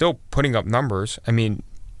he was still putting up numbers. I mean,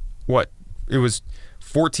 it was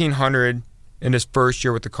 1,400 in his first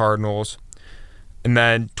year with the Cardinals. And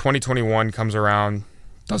then 2021 comes around,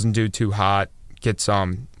 doesn't do too hot, gets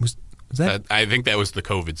was that I think that was the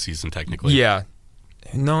COVID season technically. Yeah.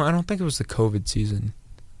 No, I don't think it was the COVID season.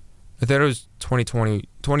 I thought it was 2020.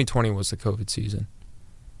 2020 was the COVID season.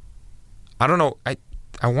 I don't know.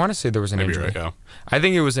 I want to say there was an injury. Right, yeah. I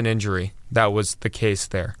think it was an injury that was the case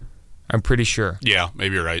there. I'm pretty sure. Yeah,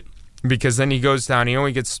 maybe you're right. Because then he goes down. He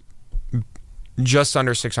only gets just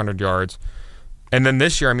under 600 yards. And then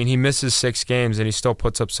this year, I mean, he misses 6 games and he still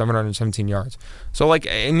puts up 717 yards. So, like,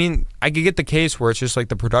 I mean, I could get the case where it's just like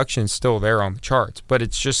the production's still there on the charts. But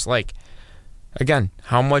it's just like, again,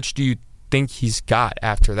 how much do you think he's got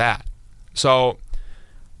after that? So,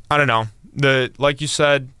 I don't know. Like you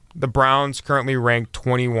said, the Browns currently ranked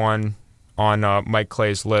 21 on Mike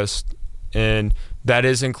Clay's list, and that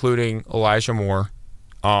is including Elijah Moore.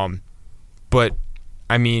 But,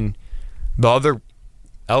 I mean, the other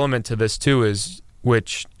element to this, too, is,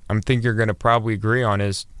 which I'm thinking you're going to probably agree on,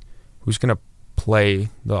 is who's going to play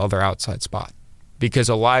the other outside spot. Because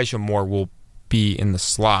Elijah Moore will be in the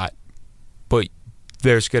slot, but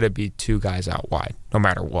there's going to be 2 guys out wide, no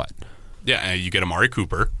matter what. Yeah, you get Amari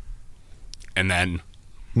Cooper, and then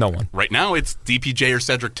no one. Right now, it's DPJ or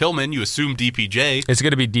Cedric Tillman. You assume DPJ. It's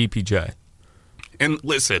going to be DPJ. And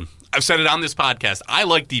listen, I've said it on this podcast. I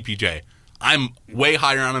like DPJ. I'm way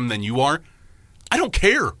higher on him than you are. I don't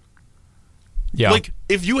care. Yeah. Like,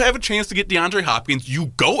 if you have a chance to get DeAndre Hopkins, you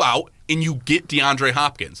go out and you get DeAndre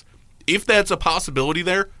Hopkins. If that's a possibility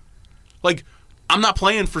there, like, I'm not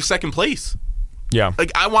playing for second place. Yeah.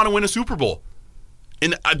 Like, I want to win a Super Bowl.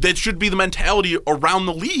 And that should be the mentality around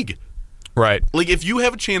the league. Right. Like, if you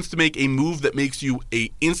have a chance to make a move that makes you a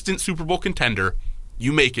instant Super Bowl contender,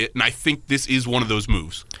 you make it, and I think this is one of those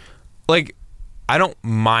moves. Like, I don't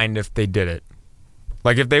mind if they did it.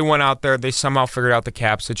 Like, if they went out there, they somehow figured out the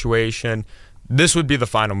cap situation, this would be the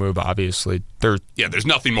final move, obviously. There's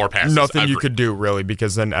nothing more past nothing you could do, really,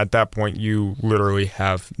 because then at that point, you literally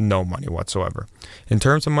have no money whatsoever. In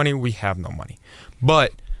terms of money, we have no money.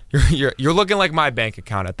 But you're looking like my bank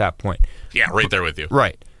account at that point. Yeah, right there with you.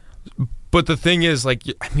 Right. But the thing is, like,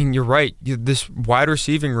 I mean, you're right. This wide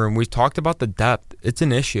receiving room, we've talked about the depth. It's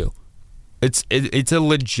an issue. It's a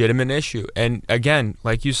legitimate issue. And again,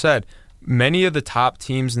 like you said, many of the top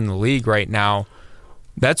teams in the league right now,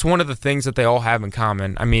 that's one of the things that they all have in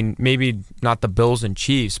common. I mean, maybe not the Bills and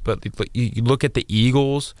Chiefs, but you look at the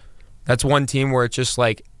Eagles. That's one team where it's just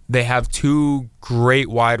like they have 2 great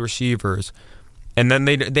wide receivers, and then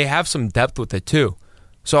they have some depth with it too.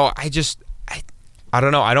 So I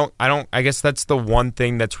don't know. I guess that's the one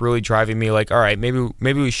thing that's really driving me. Like, all right, maybe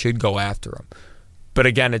we should go after him. But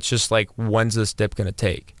again, it's just like, when's this dip going to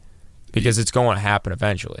take? Because it's going to happen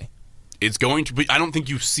eventually. It's going to be. I don't think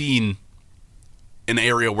you've seen an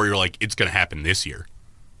area where you're like, it's going to happen this year.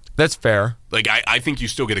 That's fair. Like, I think you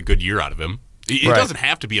still get a good year out of him. It Right. doesn't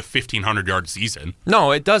have to be a 1,500-yard season.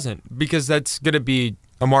 No, it doesn't, because that's going to be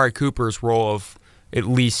Amari Cooper's role of at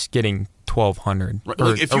least getting 1,200. Right.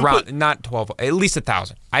 Or Like, if you around, not 12, at least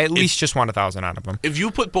 1,000. I at least just want 1,000 out of him. If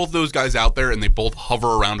you put both those guys out there and they both hover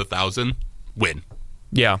around 1,000, win.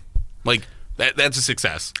 Yeah. Like, that's a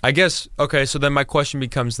success. I guess, okay, so then my question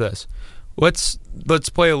becomes this. Let's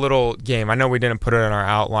play a little game. I know we didn't put it in our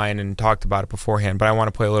outline and talked about it beforehand, but I want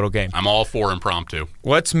to play a little game. I'm all for impromptu.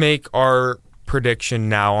 Let's make our prediction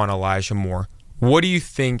now on Elijah Moore. What do you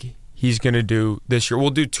think he's going to do this year? We'll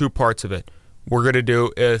do 2 parts of it. We're going to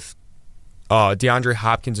do if DeAndre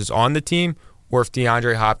Hopkins is on the team or if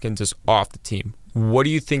DeAndre Hopkins is off the team. What do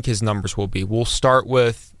you think his numbers will be? We'll start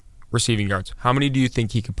with receiving yards. How many do you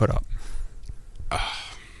think he could put up?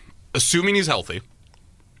 Assuming he's healthy.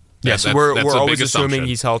 Yes, that's we're a always big assuming assumption.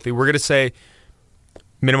 he's healthy. We're going to say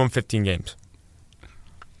minimum 15 games.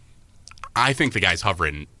 I think the guy's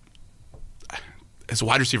hovering as a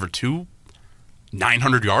wide receiver 2,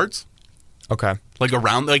 900 yards. Okay. Like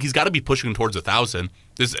around, like he's got to be pushing towards 1,000.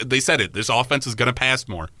 They said it. This offense is going to pass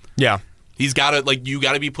more. Yeah. He's got to, like, you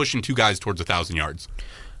got to be pushing 2 guys towards 1,000 yards.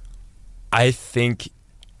 I think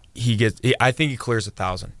he clears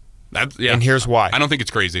 1,000. And here's why. I don't think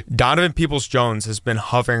it's crazy. Donovan Peoples-Jones has been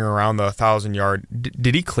hovering around the 1,000-yard.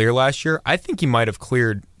 Did he clear last year? I think he might have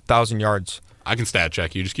cleared 1,000 yards. I can stat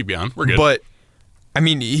check you. Just keep going. We're good. But, I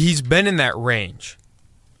mean, he's been in that range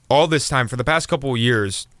all this time for the past couple of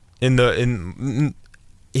years.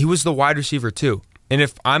 He was the wide receiver too. And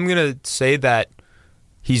if I'm gonna say that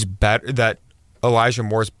he's better, that Elijah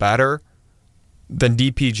Moore's better than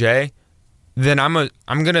DPJ, then I'm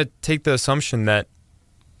gonna take the assumption that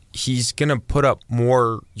he's gonna put up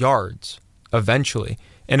more yards eventually.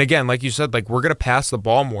 And again, like you said, like we're gonna pass the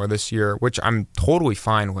ball more this year, which I'm totally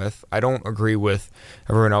fine with. I don't agree with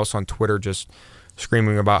everyone else on Twitter just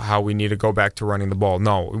screaming about how we need to go back to running the ball.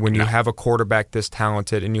 No, when you have a quarterback this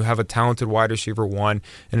talented and you have a talented wide receiver 1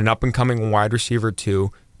 and an up-and-coming wide receiver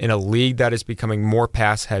 2 in a league that is becoming more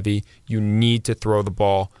pass-heavy, you need to throw the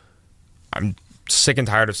ball. I'm sick and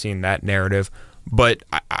tired of seeing that narrative, but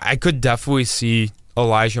I could definitely see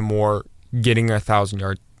Elijah Moore getting a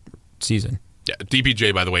 1,000-yard season. Yeah,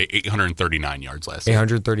 DPJ, by the way, 839 yards last year.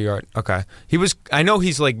 830 yards. Okay. I know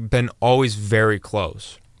he's like been always very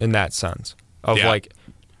close in that sense. Of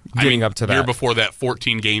getting up to that. Year before that,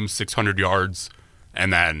 14 games, 600 yards,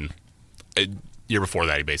 and then year before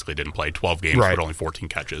that, he basically didn't play 12 games, but only 14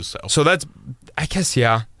 catches. So that's, I guess,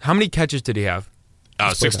 yeah. How many catches did he have?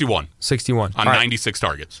 61. 61. On 96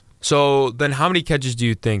 targets. So then how many catches do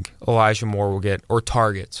you think Elijah Moore will get, or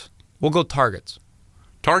targets? We'll go targets.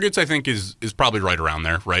 Targets, I think, is probably right around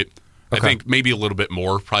there, right? Okay. I think maybe a little bit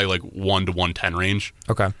more, probably like 1 to 110 range.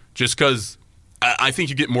 Okay. Just because I think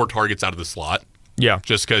you get more targets out of the slot. Yeah.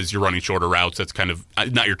 Just because you're running shorter routes. That's kind of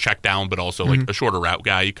not your check down, but also like a shorter route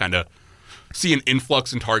guy. You kind of see an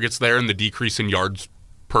influx in targets there and the decrease in yards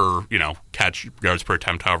per, catch, yards per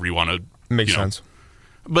attempt, however you want to. Makes sense.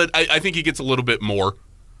 But I think he gets a little bit more.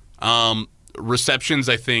 Receptions,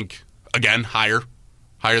 I think, again, higher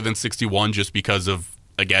than 61 just because of,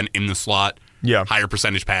 again, in the slot. Yeah. Higher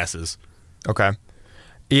percentage passes. Okay.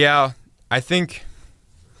 Yeah, I think,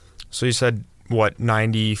 so you said, what,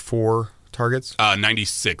 94 targets?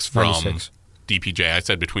 96 from DPJ. I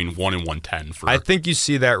said between 1 and 110. I think you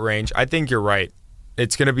see that range. I think you're right.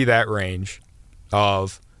 It's going to be that range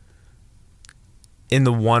of in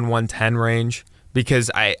the 110 range because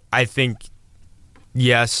I think,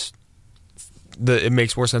 yes, it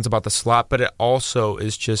makes more sense about the slot, but it also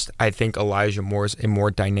is just, I think Elijah Moore is a more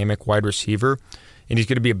dynamic wide receiver, and he's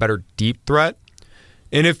going to be a better deep threat.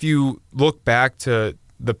 And if you look back to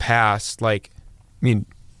the past,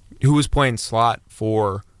 who was playing slot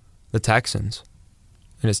for the Texans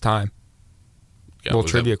in his time? Yeah, little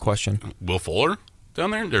trivia question. Will Fuller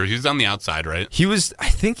down there? Or he's on the outside, right? I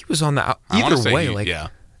think he was on the either way. Yeah.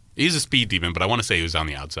 He's a speed demon, but I want to say he was on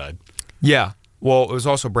the outside. Yeah. Well, it was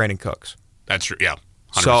also Brandon Cooks. That's true. Yeah.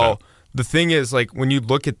 100%. So the thing is, when you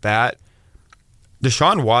look at that,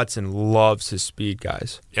 Deshaun Watson loves his speed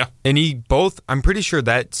guys. Yeah. And I'm pretty sure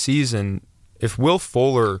that season, if Will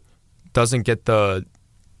Fuller doesn't get it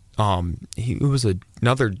was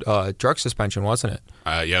another drug suspension, wasn't it?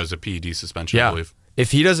 Yeah, it was a PED suspension, I believe.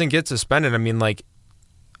 If he doesn't get suspended,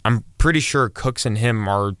 I'm pretty sure Cooks and him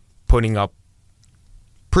are putting up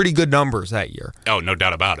pretty good numbers that year. Oh, no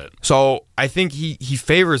doubt about it. So I think he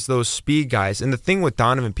favors those speed guys. And the thing with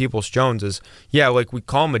Donovan Peoples-Jones is, we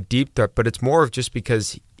call him a deep threat, but it's more of just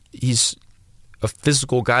because he's a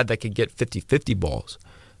physical guy that could get 50-50 balls.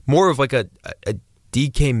 More of like a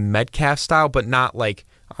DK Metcalf style, but not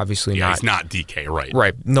obviously not. He's not DK, right?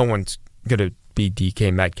 Right. No one's going to be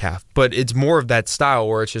DK Metcalf. But it's more of that style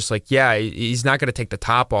where it's just he's not going to take the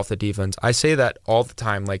top off the defense. I say that all the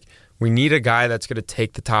time. We need a guy that's going to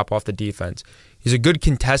take the top off the defense. He's a good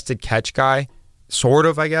contested catch guy, sort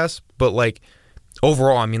of, I guess. But,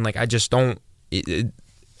 overall, I just don't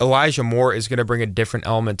Elijah Moore is going to bring a different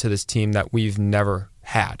element to this team that we've never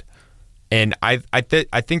had. And I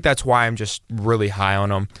think that's why I'm just really high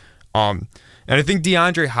on him. And I think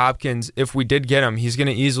DeAndre Hopkins, if we did get him, he's going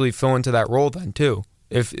to easily fill into that role then too.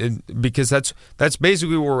 Because that's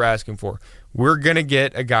basically what we're asking for. We're going to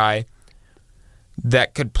get a guy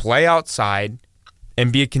that could play outside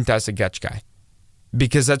and be a contested catch guy.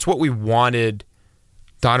 Because that's what we wanted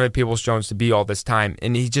Donovan Peoples-Jones to be all this time.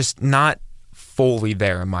 And he's just not fully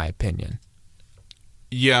there, in my opinion.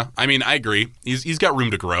 Yeah, I agree. He's got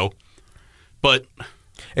room to grow. But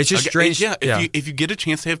it's just strange. If you get a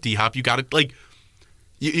chance to have DHop, you got to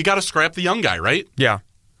you got to scrap the young guy, right? Yeah.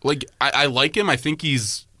 I like him. I think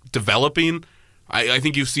he's developing. I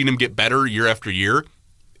think you've seen him get better year after year.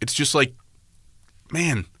 It's just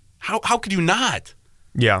man, how could you not?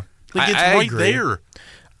 Yeah. It's I right agree. there.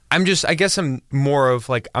 I guess I'm more of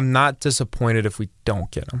I'm not disappointed if we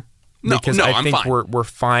don't get him. No, because no, I I'm think fine. we're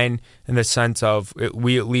fine in the sense of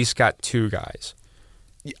we at least got two guys.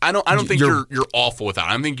 I don't think you're awful without.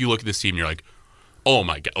 I think you look at this team and you're like, oh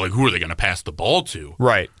my god, like who are they going to pass the ball to?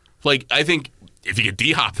 Right. Like I think if you get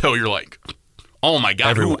DHop though, you're like, oh my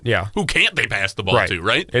god, who can't they pass the ball to?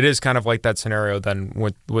 Right. It is kind of like that scenario then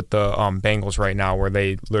with the Bengals right now, where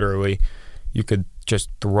they literally you could just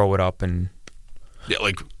throw it up and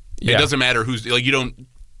it doesn't matter who's like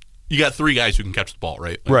you got three guys who can catch the ball,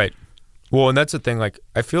 right? Like, right. Well, and that's the thing. Like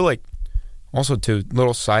I feel like also too,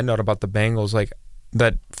 little side note about the Bengals, like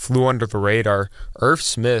that flew under the radar. Irv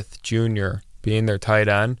Smith Jr. being their tight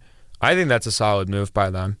end, I think that's a solid move by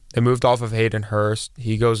them. They moved off of Hayden Hurst.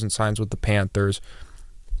 He goes and signs with the Panthers.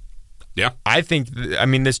 Yeah. I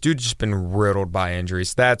mean, this dude's just been riddled by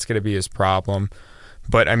injuries. That's going to be his problem.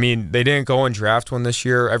 But, I mean, they didn't go and draft one this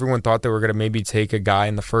year. Everyone thought they were going to maybe take a guy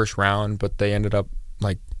in the first round, but they ended up,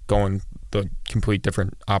 like, going the complete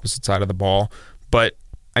different opposite side of the ball. But,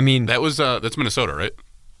 I mean... That's Minnesota, right?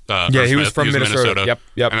 Yeah, he was from Minnesota.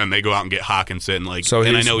 Yep. And then they go out and get Hawkinson. So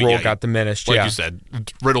his role got diminished. Like you said,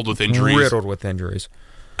 riddled with injuries.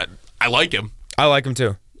 I like him. I like him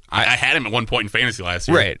too. I had him at one point in fantasy last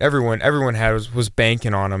year. Right. Everyone was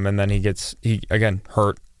banking on him, and then he again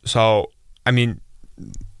hurt. So I mean,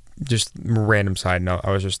 just random side note.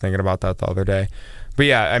 I was just thinking about that the other day. But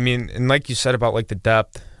yeah, I mean, and like you said about like the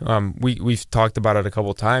depth, we've talked about it a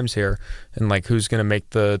couple times here, and like who's going to make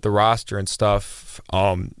the roster and stuff.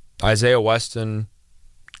 Isaiah Weston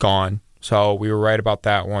gone, so we were right about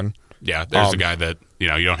that one. Yeah, there's a guy that you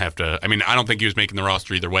don't have to. I mean, I don't think he was making the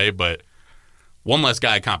roster either way, but one less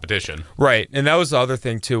guy competition. Right, and that was the other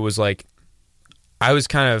thing too. Was like I was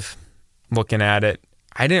kind of looking at it.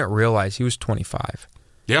 I didn't realize he was 25.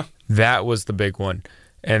 Yeah, that was the big one.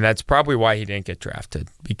 And that's probably why he didn't get drafted,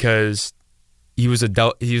 because he was a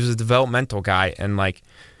developmental guy, and like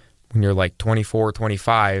when you're like 24,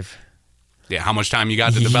 25, yeah, how much time you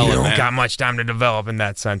got to develop? You don't got much time to develop in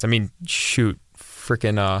that sense. I mean, shoot,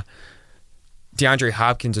 freaking DeAndre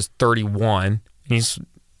Hopkins is 31, and he's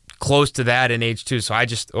close to that in age too. So I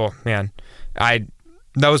just, oh man,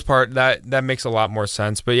 that makes a lot more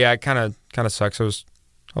sense. But yeah, it kind of sucks. I was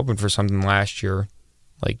hoping for something last year,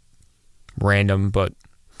 like random, but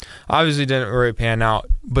obviously didn't really pan out.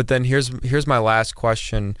 But then here's my last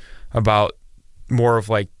question about more of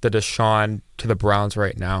like the Deshaun to the Browns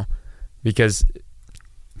right now, because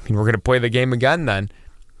I mean, we're gonna play the game again. Then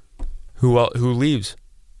who leaves?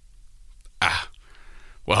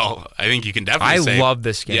 Well, I think you can definitely say... I love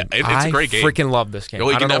this game. Yeah, it's a great game. I freaking love this game.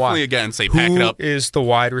 Well, you can definitely, again, say pack it up. Who is the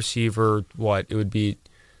wide receiver? What? It would be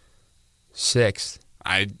 6th.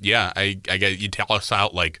 I get you tell us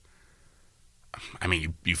out like... I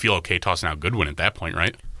mean, you feel okay tossing out Goodwin at that point,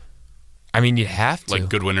 right? I mean, you have to. Like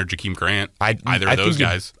Goodwin or Jakeem Grant. Either I of those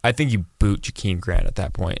guys. I think you boot Jakeem Grant at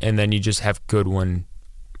that point, and then you just have Goodwin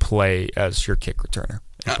play as your kick returner.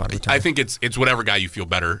 I think it's whatever guy you feel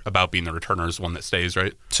better about being the returner is one that stays,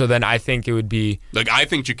 right? So then I think it would be... Like, I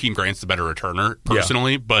think Jakeem Grant's the better returner,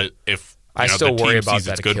 personally, but if I still worry about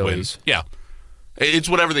that Achilles. Yeah. It's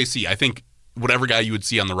whatever they see. I think whatever guy you would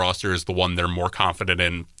see on the roster is the one they're more confident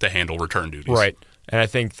in to handle return duties. Right. And I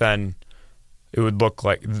think then it would look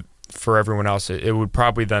like, for everyone else, it would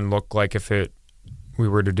probably then look like if we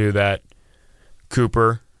were to do that,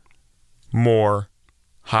 Cooper, Moore,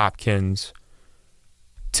 Hopkins,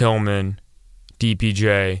 Tillman,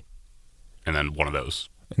 DPJ. And then one of those.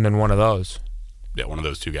 Yeah, one of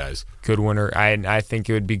those two guys. Goodwin, or I think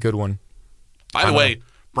it would be Goodwin. By the way,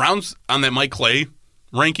 Browns on that Mike Clay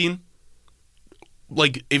ranking,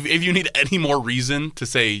 like, if you need any more reason to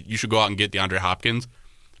say you should go out and get DeAndre Hopkins,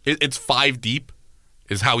 it's 5 deep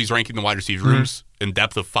is how he's ranking the wide receiver rooms in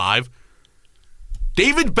depth of 5.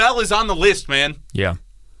 David Bell is on the list, man. Yeah.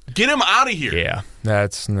 Get him out of here. Yeah,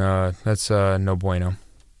 that's no bueno.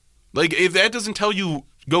 Like, if that doesn't tell you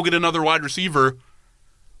go get another wide receiver,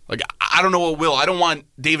 like, I don't know what will. I don't want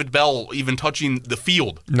David Bell even touching the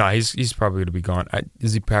field. No, he's probably going to be gone.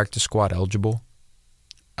 Is he practice squad eligible?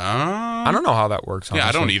 I don't know how that works. Honestly. Yeah,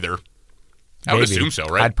 I don't either. I would assume so,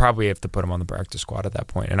 right? I'd probably have to put him on the practice squad at that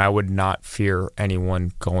point, and I would not fear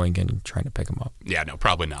anyone going and trying to pick him up. Yeah, no,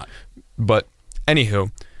 probably not. But,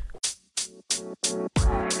 anywho.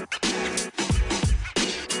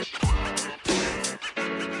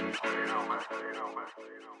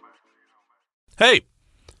 Hey,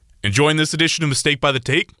 enjoying this edition of Mistake by the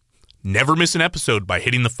Take? Never miss an episode by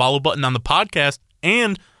hitting the follow button on the podcast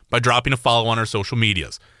and by dropping a follow on our social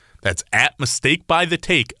medias. That's at Mistake by the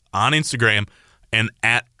Take on Instagram and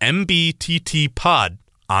at MBTT Pod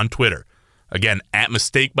on Twitter. Again, at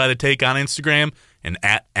Mistake by the Take on Instagram and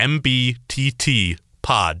at MBTT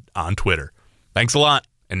Pod on Twitter. Thanks a lot.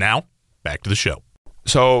 And now, back to the show.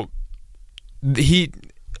 So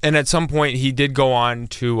and at some point he did go on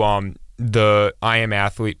to the I Am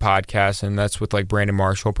Athlete podcast, and that's with like Brandon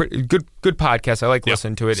Marshall. Good podcast. I like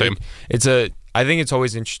listening to it. Same. I think it's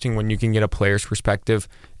always interesting when you can get a player's perspective,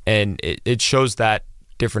 and it shows that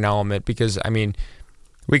different element, because I mean,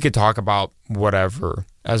 we could talk about whatever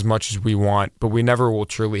as much as we want, but we never will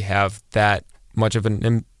truly have that much of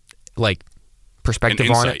an perspective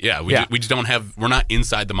on it. Yeah, we just don't have. We're not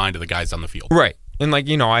inside the mind of the guys on the field, right? And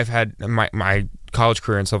I've had my college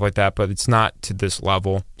career and stuff like that, but it's not to this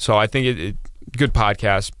level. So I think it good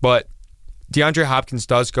podcast. But DeAndre Hopkins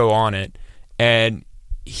does go on it, and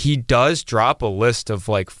he does drop a list of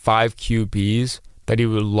 5 QBs that he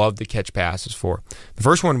would love to catch passes for. The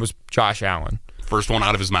first one was Josh Allen. First one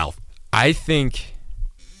out of his mouth. I think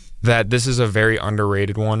that this is a very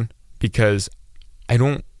underrated one, because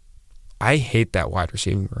I hate that wide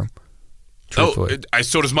receiving room. Truthfully.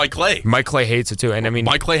 So does Mike Clay. Mike Clay hates it too. And I mean,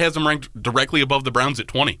 Mike Clay has him ranked directly above the Browns at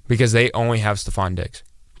 20. Because they only have Stephon Diggs.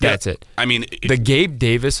 That's it. I mean, the Gabe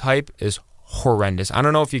Davis hype is horrendous. I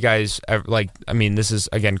don't know if you guys ever, this is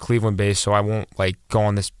again Cleveland based, so I won't go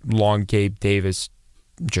on this long Gabe Davis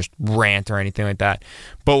just rant or anything like that.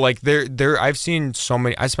 But I've seen so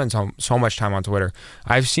many. I spend so much time on Twitter.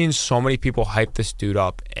 I've seen so many people hype this dude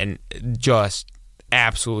up, and just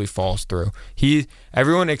absolutely falls through.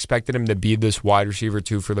 Everyone expected him to be this wide receiver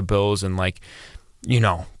 2 for the Bills, and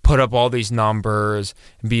put up all these numbers,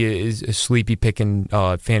 be a sleepy picking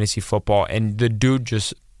fantasy football, and the dude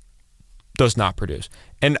just does not produce.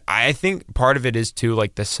 And I think part of it is too,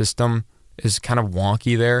 the system is kind of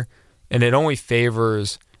wonky there, and it only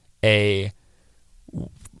favors a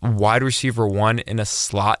wide receiver 1 in a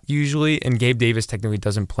slot usually, and Gabe Davis technically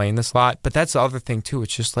doesn't play in the slot. But that's the other thing too.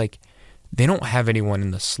 It's just they don't have anyone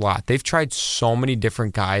in the slot. They've tried so many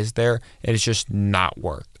different guys there, and it's just not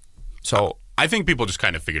worked. So I think people just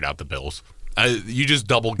kind of figured out the Bills. You just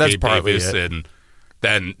double Gabe Davis, and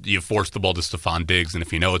then you force the ball to Stephon Diggs, and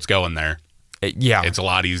if you know it's going there, it's a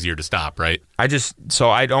lot easier to stop, right?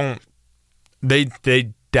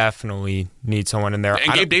 They definitely need someone in there.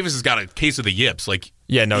 And Gabe Davis has got a case of the yips.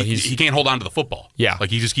 He can't hold on to the football. Yeah.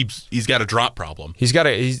 He's got a drop problem. He's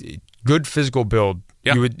good physical build.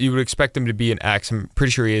 Yeah. You would expect him to be an X. I'm pretty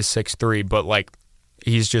sure he is 6'3", but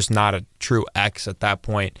he's just not a true X at that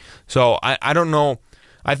point. So I don't know.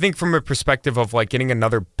 I think from a perspective of getting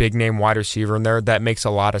another big name wide receiver in there, that makes a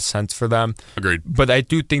lot of sense for them. Agreed. But I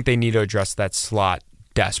do think they need to address that slot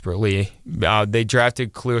desperately. They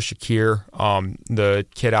drafted Khalil Shakir, the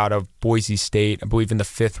kid out of Boise State, I believe in the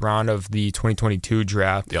 5th round of the 2022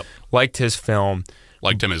 draft. Yep. Liked his film.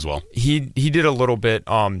 Liked him as well. He did a little bit.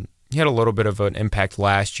 He had a little bit of an impact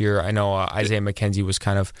last year. I know Isaiah McKenzie was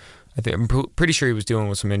I'm pretty sure he was dealing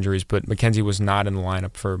with some injuries, but McKenzie was not in the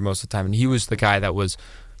lineup for most of the time, and he was the guy that was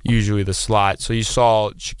usually the slot. So you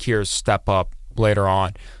saw Shakir step up later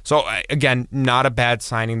on. So again, not a bad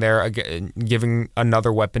signing there. Again, giving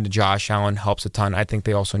another weapon to Josh Allen helps a ton. I think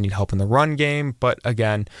they also need help in the run game, but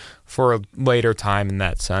again, for a later time in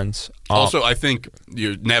that sense. Also, I think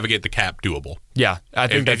you navigate the cap doable. Yeah, I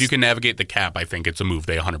think if you can navigate the cap, I think it's a move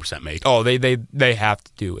they 100% make. Oh, they have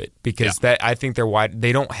to do it, because I think they're wide.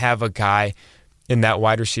 They don't have a guy in that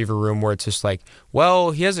wide receiver room where it's just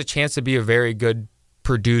he has a chance to be a very good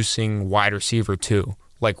producing wide receiver too,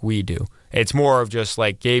 like we do. It's more of just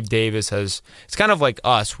Gabe Davis has. It's kind of like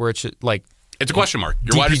us, where it's it's a question mark.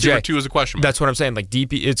 Your DPJ. wide receiver 2 is a question mark. That's what I'm saying.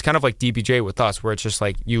 It's kind of like DPJ with us, where it's just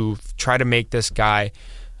you try to make this guy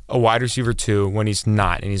a wide receiver 2 when he's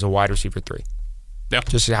not, and he's a wide receiver 3. Yeah,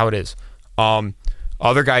 just how it is.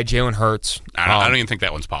 Other guy, Jalen Hurts. I don't even think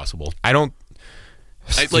that one's possible. I don't.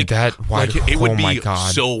 It would be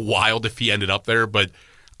so wild if he ended up there, but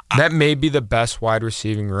that may be the best wide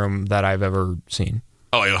receiving room that I've ever seen.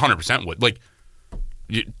 Oh, it 100% would.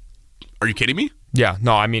 Are you kidding me? Yeah,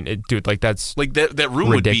 no, I mean, dude, that's that room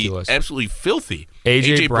ridiculous. Would be absolutely filthy.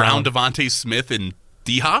 AJ Brown, Devontae Smith, and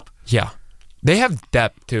DHop. Yeah, they have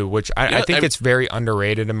depth too, which I think it's very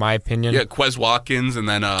underrated in my opinion. Yeah, Quez Watkins, and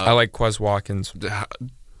then I like Quez Watkins.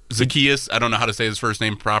 Zacchaeus, I don't know how to say his first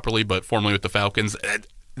name properly, but formerly with the Falcons.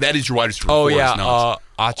 That is your wide receiver. Oh yeah,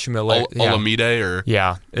 Achimile, Olamide, or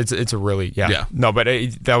it's a really no, but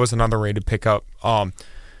that was an underrated pickup. Oh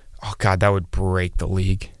god, that would break the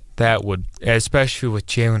league. That would, especially with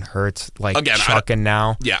Jalen Hurts chucking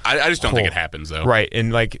now. Yeah, I just don't think it happens though. Right,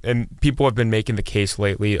 and people have been making the case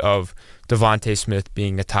lately of Devontae Smith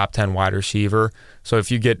being a top 10 wide receiver. So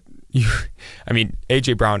if you get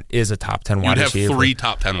A.J. Brown is a top 10 wide receiver. You'd have 3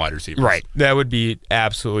 top 10 wide receivers. Right. That would be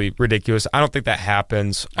absolutely ridiculous. I don't think that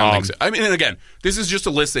happens. I don't think so. And again, this is just a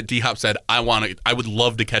list that DHop said, I would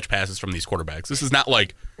love to catch passes from these quarterbacks. This is not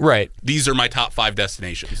like, these are my top 5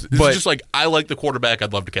 destinations. This is just like, I like the quarterback,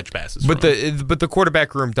 I'd love to catch passes from him. But the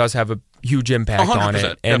quarterback room does have a huge impact 100%, on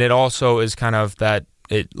it. And it also is kind of that,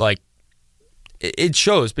 it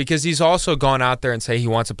shows because he's also gone out there and say he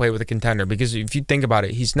wants to play with a contender. Because if you think about it,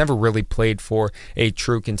 he's never really played for a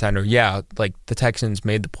true contender. Yeah, like the Texans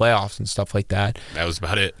made the playoffs and stuff like that. That was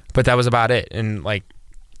about it. But that was about it. And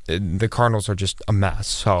the Cardinals are just a mess.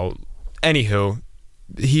 So, anywho,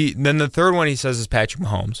 then the third one he says is Patrick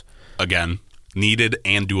Mahomes. Again, needed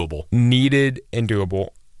and doable. Needed and doable.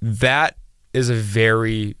 That is a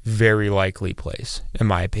very, very likely place, in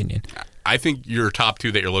my opinion. I think your top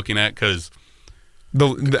 2 that you're looking at, because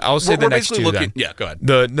I'll say the next 2 then. Yeah, go ahead.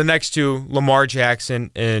 The next 2, Lamar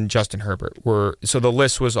Jackson and Justin Herbert. So the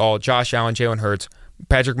list was all Josh Allen, Jalen Hurts,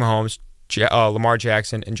 Patrick Mahomes, Lamar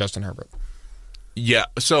Jackson, and Justin Herbert. Yeah,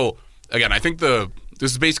 so again, I think this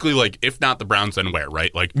is basically like, if not the Browns, then where,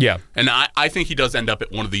 right? Yeah. And I think he does end up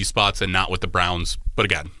at one of these spots and not with the Browns. But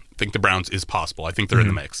again, I think the Browns is possible. I think they're in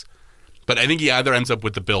the mix. But I think he either ends up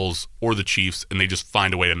with the Bills or the Chiefs, and they just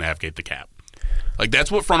find a way to navigate the cap.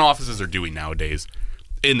 That's what front offices are doing nowadays.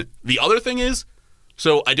 And the other thing is,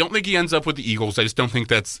 so I don't think he ends up with the Eagles. I just don't think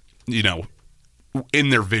that's, in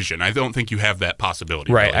their vision. I don't think you have that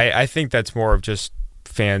possibility. Right. Really. I think that's more of just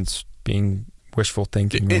fans being wishful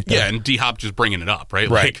thinking. And DHop just bringing it up, right?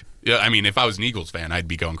 Right. If I was an Eagles fan, I'd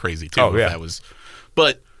be going crazy too. Oh, yeah. If that was,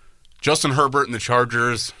 but Justin Herbert and the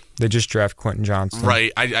Chargers. They just draft Quentin Johnson.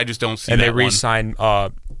 Right. I just don't see and that. And they re-sign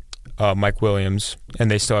Mike Williams,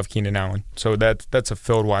 and they still have Keenan Allen. So that's a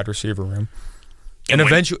filled wide receiver room. And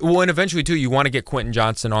eventually too, you want to get Quentin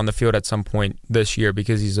Johnson on the field at some point this year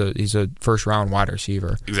because he's a first round wide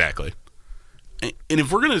receiver. Exactly. And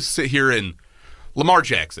if we're gonna sit here and Lamar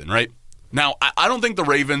Jackson, right now, I don't think the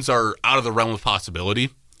Ravens are out of the realm of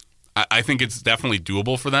possibility. I think it's definitely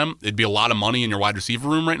doable for them. It'd be a lot of money in your wide receiver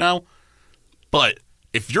room right now. But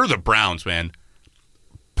if you're the Browns, man,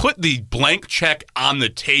 put the blank check on the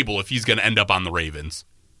table if he's going to end up on the Ravens.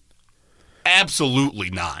 Absolutely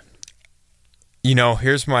not.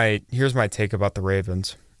 Here's my take about the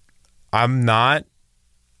Ravens. I'm not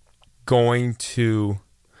going to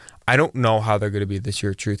 – I don't know how they're going to be this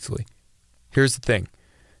year, truthfully. Here's the thing.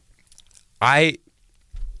 I'm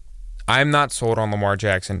not sold on Lamar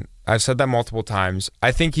Jackson. I've said that multiple times. Do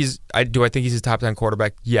I think he's a top 10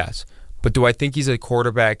 quarterback? Yes. But do I think he's a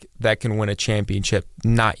quarterback that can win a championship?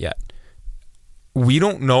 Not yet. We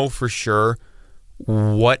don't know for sure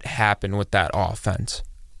what happened with that offense.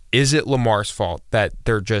 Is it Lamar's fault that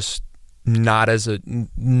they're just not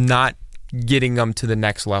getting them to the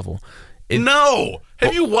next level? No.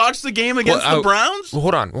 Have you watched the game against the Browns?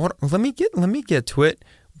 Hold on. Let me get to it.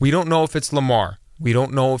 We don't know if it's Lamar. We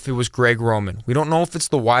don't know if it was Greg Roman. We don't know if it's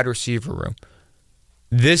the wide receiver room.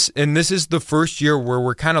 This is the first year where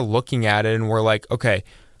we're kind of looking at it and we're like, okay,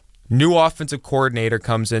 new offensive coordinator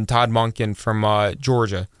comes in, Todd Monken from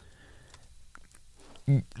Georgia.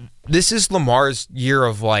 This is Lamar's year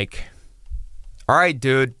of like, all right,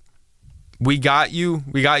 dude, we got you,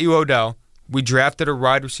 Odell. We drafted a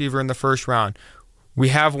wide receiver in the first round. We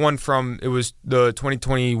have one it was the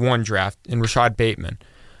 2021 draft in Rashad Bateman.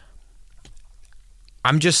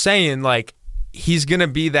 I'm just saying, like, he's going to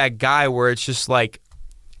be that guy where it's just like,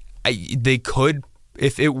 they could,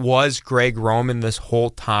 if it was Greg Roman this whole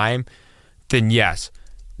time, then yes,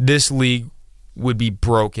 this league would be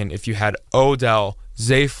broken if you had Odell,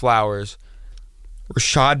 Zay Flowers,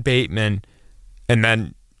 Rashad Bateman, and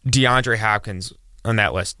then DeAndre Hopkins on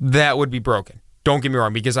that list. That would be broken. Don't get me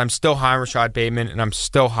wrong, because I'm still high on Rashad Bateman and I'm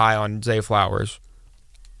still high on Zay Flowers.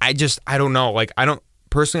 I don't know. Like, I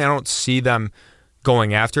don't see them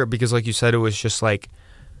going after it because, like you said, it was just like,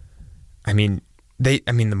 they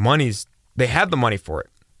had the money for it.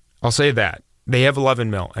 I'll say that. They have $11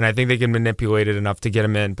 million, and I think they can manipulate it enough to get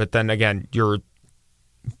him in. But then again, you're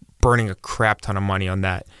burning a crap ton of money on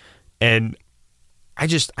that. And I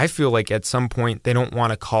feel like at some point they don't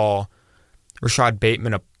want to call Rashad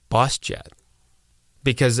Bateman a bust yet.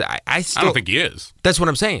 Because I don't think he is. That's what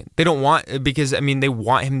I'm saying. They don't want, because they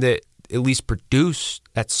want him to at least produce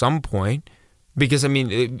at some point. Because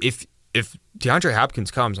if DeAndre Hopkins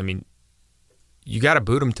comes, you got to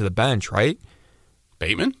boot him to the bench, right?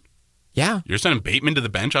 Bateman? Yeah. You're sending Bateman to the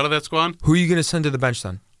bench out of that squad? Who are you going to send to the bench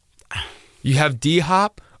then? You have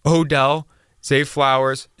DHop, Odell, Zay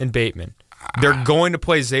Flowers, and Bateman. They're going to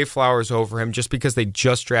play Zay Flowers over him just because they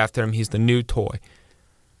just drafted him. He's the new toy.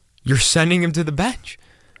 You're sending him to the bench.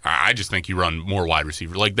 I just think you run more wide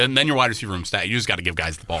receiver. Like then your wide receiver room stat. You just got to give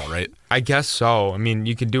guys the ball, right? I guess so. I mean,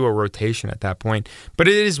 you can do a rotation at that point, but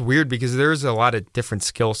it is weird because there's a lot of different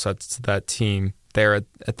skill sets to that team there at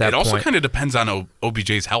that point. It also kind of depends on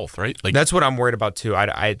OBJ's health, right? Like that's what I'm worried about too.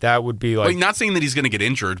 I that would be like not saying that he's going to get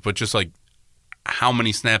injured, but just like how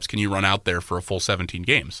many snaps can you run out there for a full 17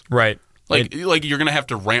 games? Right. Like you're going to have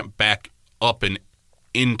to ramp back up and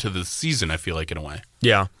into the season. I feel like in a way.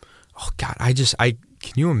 Yeah. Oh God,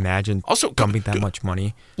 can you imagine also dumping that much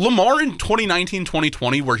money? Lamar in 2019,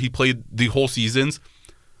 2020, where he played the whole seasons,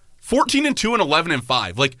 14-2 and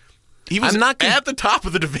 11-5. Like he was at the top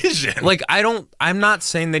of the division. Like I'm not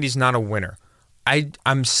saying that he's not a winner.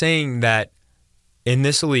 I'm saying that in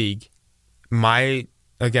this league, my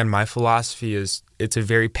philosophy is it's a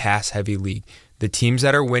very pass-heavy league. The teams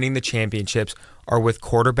that are winning the championships are with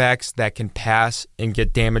quarterbacks that can pass and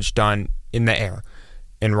get damage done in the air.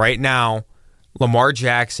 And right now, Lamar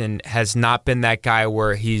Jackson has not been that guy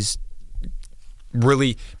where he's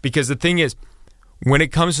really – because the thing is, when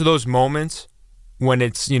it comes to those moments, when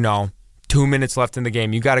it's, 2 minutes left in the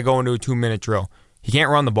game, you got to go into a 2-minute drill. He can't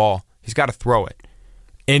run the ball. He's got to throw it.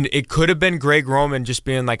 And it could have been Greg Roman just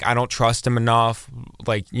being like, I don't trust him enough,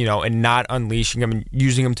 and not unleashing him and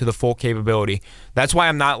using him to the full capability. That's why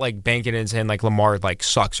I'm not banking it and saying Lamar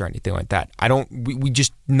sucks or anything like that. We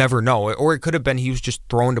just never know. Or it could have been he was just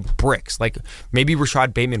thrown to bricks. Maybe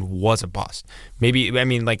Rashad Bateman was a bust. Maybe,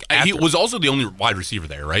 he was also the only wide receiver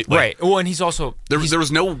there, right? Right. Well, and he's also there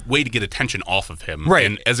was no way to get attention off of him. Right.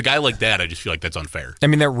 And as a guy like that, I just feel like that's unfair. I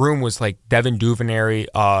mean, that room was Devin Duvernay,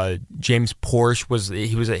 James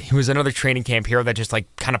Porsche he was another training camp hero that just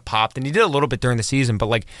kind of popped, and he did a little bit during the season,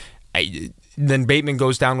 but then Bateman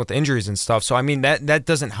goes down with injuries and stuff. So I mean that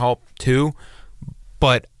doesn't help too.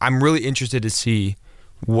 But I'm really interested to see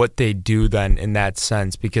what they do then in that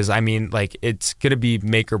sense, because I mean it's gonna be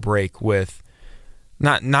make or break with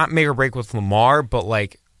not make or break with Lamar, but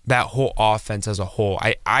that whole offense as a whole.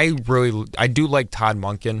 I do like Todd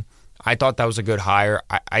Monken. I thought that was a good hire.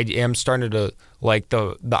 I am starting to like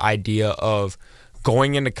the idea of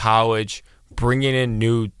going into college, bringing in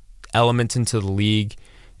new elements into the league,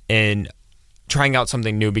 and trying out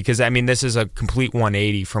something new, because I mean this is a complete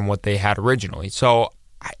 180 from what they had originally. So,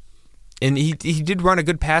 he did run a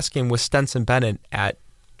good pass game with Stetson Bennett at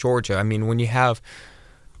Georgia. I mean, when you have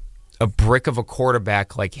a brick of a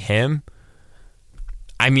quarterback like him,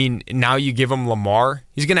 I mean, now you give him Lamar,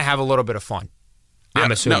 he's going to have a little bit of fun. Yeah,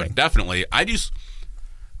 I'm assuming. No, definitely. I hate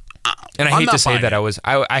to say that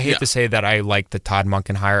I hate to say that I like the Todd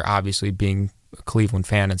Monken hire, obviously being a Cleveland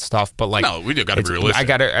fan and stuff, but no, we do got to be realistic.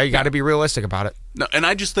 I got to be realistic about it. No, and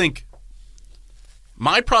I just think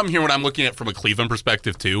my problem here when I'm looking at it from a Cleveland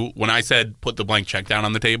perspective too, when I said put the blank check down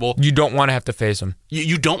on the table, you don't want to have to face him.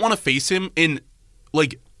 You don't want to face him in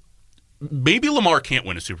maybe Lamar can't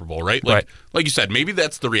win a Super Bowl, right? Right. Like you said, maybe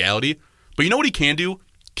that's the reality. But you know what he can do?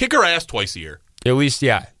 Kick our ass twice a year. At least,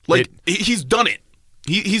 yeah. He's done it.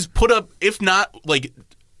 He's put up, if not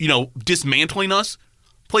dismantling us,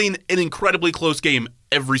 playing an incredibly close game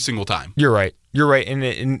every single time. You're right,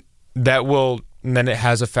 and that will. And then it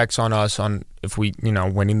has effects on us on if we,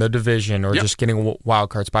 winning the division or just getting a wild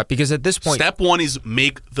card spot. Because at this point, step one is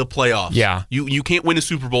make the playoffs. Yeah, you can't win a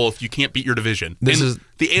Super Bowl if you can't beat your division. The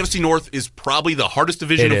AFC North is probably the hardest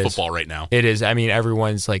division of football right now. It is. I mean,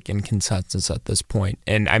 everyone's in consensus at this point,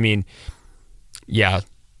 and I mean, yeah,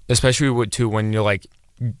 especially when you're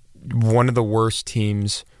one of the worst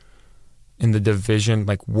teams in the division,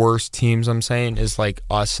 worst teams. I'm saying is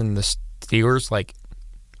us and the Steelers.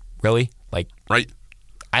 Really. Right.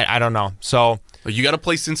 I don't know. So you got to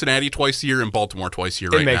play Cincinnati twice a year and Baltimore twice a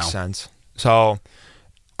year right now. It makes sense. So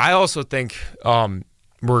I also think I'm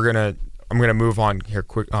gonna move on here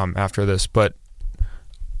quick after this, but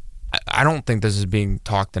I don't think this is being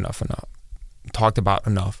talked about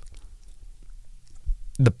enough.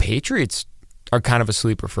 The Patriots are kind of a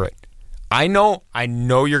sleeper for it. I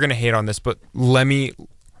know you're gonna hate on this, but let me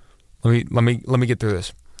get through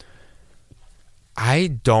this. I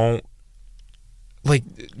don't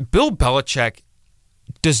Bill Belichick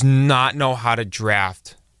does not know how to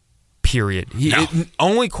draft. Period.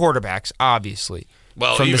 Only quarterbacks, obviously.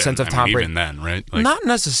 Well, from the sense of Tom Brady. Even then, right? Not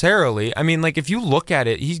necessarily. I mean, if you look at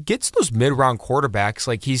it, he gets those mid-round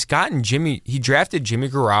quarterbacks. He's gotten he drafted Jimmy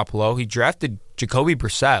Garoppolo. He drafted Jacoby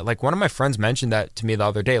Brissett. One of my friends mentioned that to me the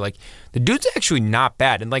other day. The dude's actually not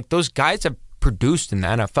bad, and those guys have produced in the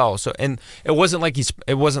NFL. So, and it wasn't like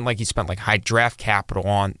he spent high draft capital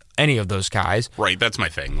on any of those guys. Right, that's my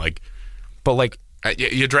thing. But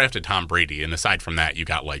you drafted Tom Brady, and aside from that, you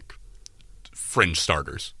got fringe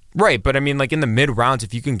starters. Right, but I mean, in the mid rounds,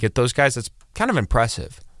 if you can get those guys, that's kind of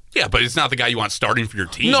impressive. Yeah, but it's not the guy you want starting for your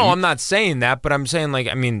team. No, I'm not saying that, but I'm saying, like,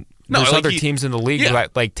 I mean, there's other teams in the league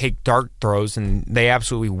that, like, take dart throws and they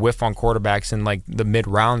absolutely whiff on quarterbacks in, like, the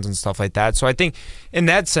mid-rounds and stuff like that. So I think in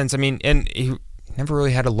that sense, I mean, and he never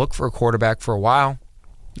really had to look for a quarterback for a while.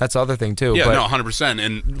 That's the other thing, too. Yeah, but, no, 100%.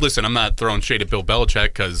 And listen, I'm not throwing shade at Bill Belichick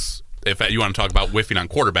because if you want to talk about whiffing on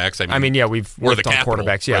quarterbacks, I mean, yeah, we're the on capital,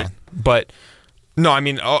 quarterbacks, yeah. Right? But, no, I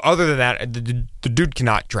mean, other than that, the dude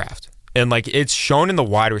cannot draft. And, like, it's shown in the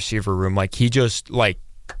wide receiver room. Like, he just, like,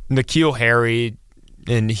 N'Keal Harry,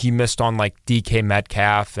 and he missed on, like, DK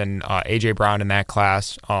Metcalf and A.J. Brown in that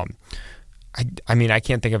class. I mean, I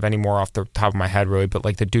can't think of any more off the top of my head, really, but,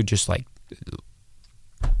 like, the dude just, like,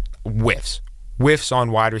 whiffs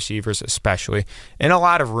on wide receivers especially. In a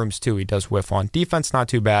lot of rooms too, he does whiff on. Defense not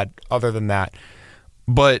too bad other than that.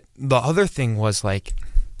 But the other thing was, like,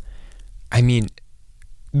 I mean,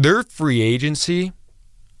 their free agency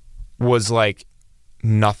was like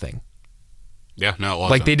nothing. Yeah, no, it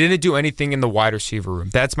wasn't. Like, they didn't do anything in the wide receiver room.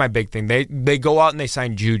 That's my big thing. They go out and they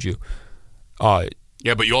sign Juju.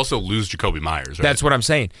 Yeah, but you also lose Jacoby Myers, right? That's what I'm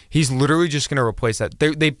saying. He's literally just going to replace that.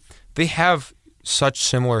 They have such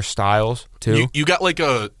similar styles too. You got like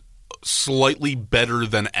a slightly better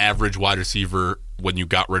than average wide receiver when you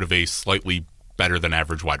got rid of a slightly better than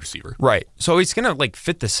average wide receiver. Right. So he's going to, like,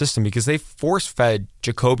 fit the system because they force-fed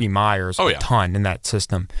Jacoby Myers a ton in that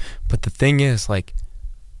system. But the thing is, like,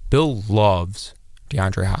 Bill loves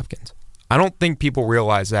DeAndre Hopkins. I don't think people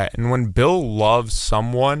realize that. And when Bill loves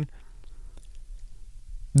someone,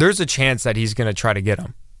 there's a chance that he's going to try to get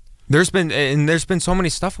him. There's been so many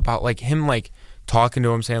stuff about, like, him, like, talking to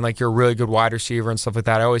him, saying, like, you're a really good wide receiver and stuff like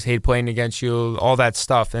that. I always hate playing against you, all that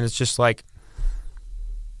stuff. And it's just like...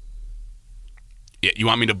 Yeah, you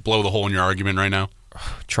want me to blow the hole in your argument right now?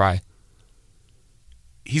 Try.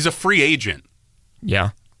 He's a free agent.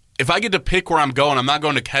 Yeah. If I get to pick where I'm going, I'm not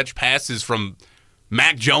going to catch passes from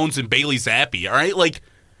Mac Jones and Bailey Zappi, all right? Like,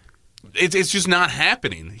 it's just not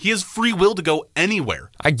happening. He has free will to go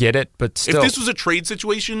anywhere. I get it, but still... If this was a trade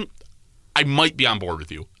situation, I might be on board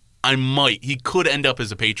with you. I might. He could end up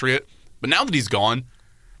as a Patriot. But now that he's gone,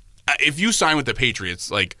 if you sign with the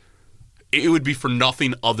Patriots, like, it would be for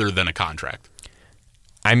nothing other than a contract.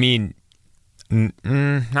 I mean,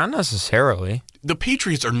 not necessarily. The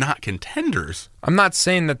Patriots are not contenders. I'm not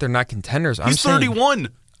saying that they're not contenders. He's 31.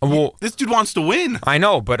 Well, this dude wants to win. I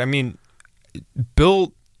know, but I mean,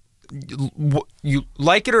 Bill, you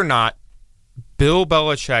like it or not, Bill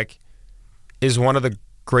Belichick is one of the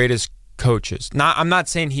greatest coaches. I'm not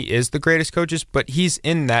saying he is the greatest coaches, but he's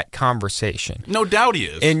in that conversation. No doubt he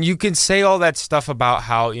is. And you can say all that stuff about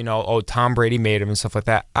how, Tom Brady made him and stuff like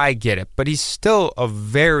that. I get it. But he's still a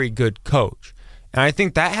very good coach. And I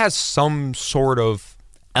think that has some sort of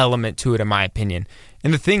element to it, in my opinion.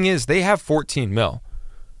 And the thing is, they have $14 million.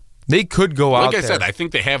 They could go out there. Like I said, I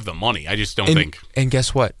think they have the money. I just don't think. And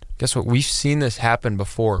guess what? We've seen this happen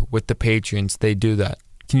before with the Patriots. They do that.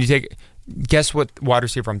 Can you guess what wide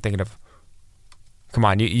receiver I'm thinking of? Come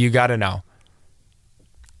on, you got to know.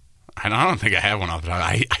 I don't think I have one off the top.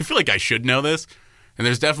 I feel like I should know this. And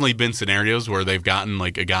there's definitely been scenarios where they've gotten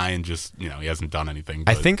like a guy and just, he hasn't done anything.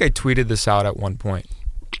 But... I think I tweeted this out at one point.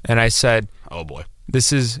 And I said, oh boy,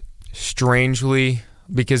 this is strangely,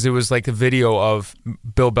 because it was like a video of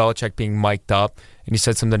Bill Belichick being mic'd up. And he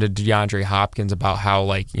said something to DeAndre Hopkins about how,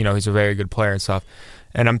 like, he's a very good player and stuff.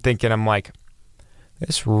 And I'm like,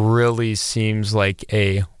 this really seems like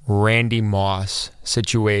a Randy Moss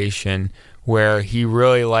situation where he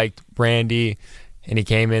really liked Randy and he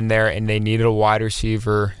came in there and they needed a wide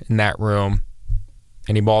receiver in that room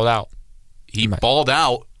and he balled out. He balled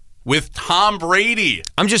out with Tom Brady.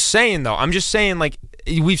 I'm just saying, like,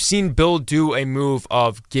 we've seen Bill do a move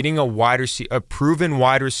of getting a proven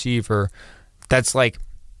wide receiver that's like,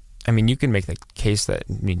 I mean, you can make the case that,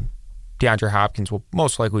 DeAndre Hopkins will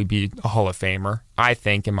most likely be a Hall of Famer, I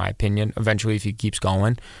think, in my opinion, eventually if he keeps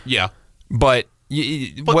going. Yeah. But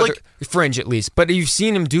fringe at least. But you've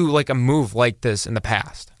seen him do like a move like this in the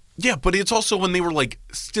past. Yeah, but it's also when they were like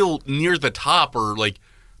still near the top or like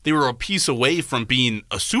they were a piece away from being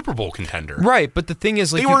a Super Bowl contender. Right, but the thing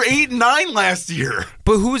is, like, they were 8-9 last year.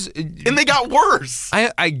 But and they got worse.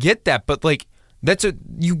 I get that, but like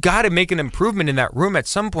you got to make an improvement in that room at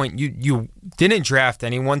some point. You didn't draft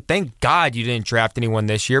anyone. Thank God you didn't draft anyone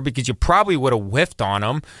this year because you probably would have whiffed on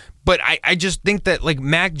them. But I just think that, like,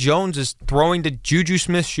 Mac Jones is throwing to Juju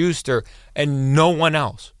Smith-Schuster and no one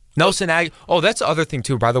else. Nelson Aguilar. Oh, that's the other thing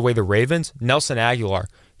too. By the way, the Ravens, Nelson Aguilar,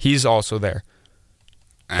 he's also there.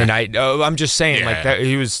 And I'm just saying, like, that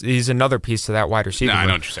he's another piece to that wide receiver. No, I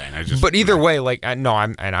know what you're saying. But either way, like, I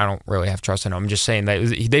don't really have trust in him. I'm just saying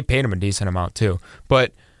that they paid him a decent amount too.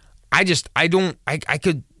 But there's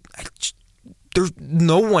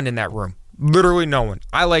no one in that room. Literally no one.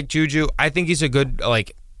 I like Juju. I think he's a good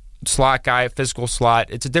slot guy, physical slot.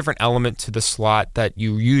 It's a different element to the slot that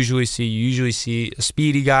you usually see. You usually see a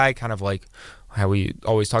speedy guy, kind of like how we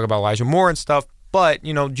always talk about Elijah Moore and stuff. But,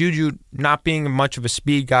 Juju not being much of a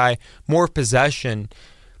speed guy, more possession,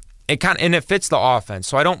 it fits the offense.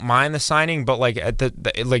 So I don't mind the signing, but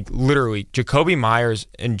literally, Jacoby Myers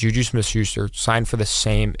and Juju Smith-Schuster signed for the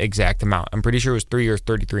same exact amount. I'm pretty sure it was 3 years,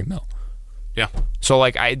 $33 million. Yeah. So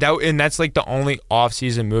that's the only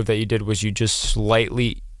offseason move that you did was you just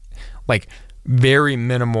slightly, very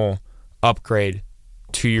minimal upgrade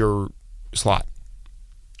to your slot.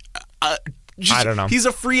 I don't know. He's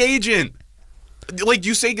a free agent. Like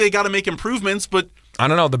you say, they got to make improvements, but I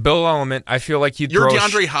don't know. The Bill element, I feel like you're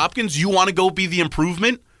DeAndre Hopkins. You want to go be the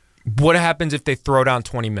improvement? What happens if they throw down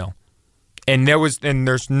 $20 million? And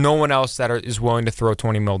there's no one else that is willing to throw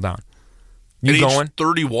 $20 million down. You going? Age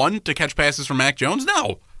 31 to catch passes from Mac Jones?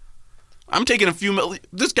 No. I'm taking a few million.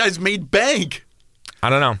 This guy's made bank. I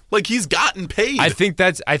don't know. He's gotten paid.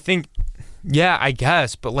 Yeah, I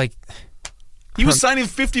guess, but he was signing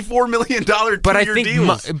 $54 million two-year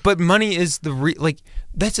deals. But money is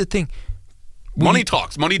that's the thing. Money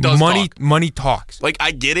talks. Money does talk. Money talks.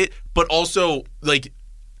 I get it, but also,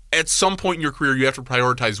 at some point in your career, you have to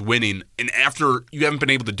prioritize winning. And after you haven't been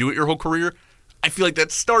able to do it your whole career, I feel like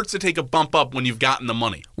that starts to take a bump up when you've gotten the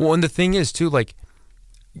money. Well, and the thing is, too,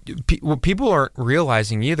 what people aren't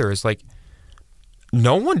realizing either is,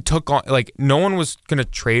 no one took on, no one was going to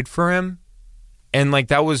trade for him. And,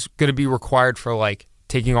 that was going to be required for,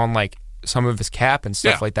 taking on, some of his cap and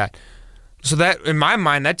stuff like that. So that, in my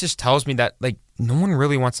mind, that just tells me that, no one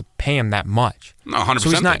really wants to pay him that much. No, 100% so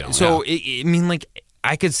he's not, they don't. So, yeah.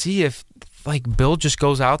 I could see if, Bill just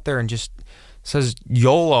goes out there and just says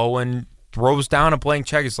YOLO and throws down a blank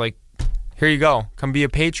check. It's here you go. Come be a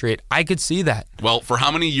Patriot. I could see that. Well, for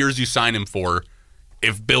how many years you sign him for,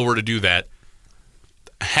 if Bill were to do that,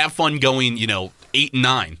 have fun going, 8 and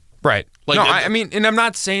 9. Right. And I'm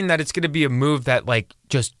not saying that it's going to be a move that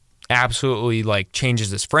just absolutely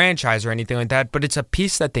changes this franchise or anything like that, but it's a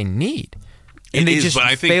piece that they need. And they just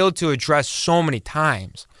failed to address so many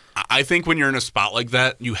times. I think when you're in a spot like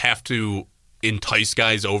that, you have to entice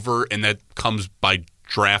guys over, and that comes by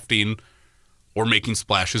drafting or making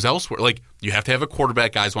splashes elsewhere. You have to have a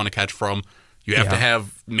quarterback guys want to catch from. You have to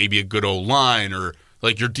have maybe a good O-line, or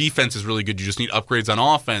your defense is really good. You just need upgrades on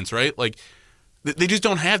offense, right? They just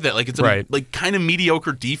don't have that. It's a kind of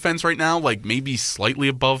mediocre defense right now, maybe slightly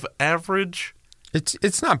above average.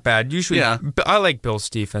 It's not bad. Usually, I like Bill's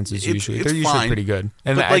defenses. They're usually fine. Pretty good,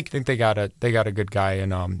 and I think they got a good guy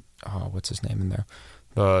in what's his name in there,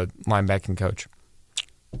 the linebacking coach.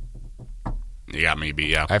 Yeah, maybe.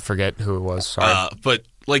 Yeah, I forget who it was. Sorry, but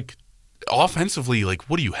offensively,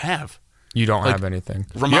 what do you have? You don't have anything.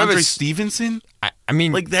 Ramondre Stevenson. I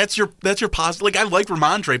mean, that's your positive. I like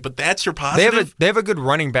Ramondre, but that's your positive. They have a good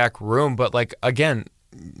running back room, but again,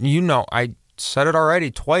 I said it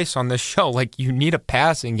already twice on this show. You need a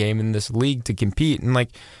passing game in this league to compete, and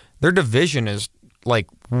their division is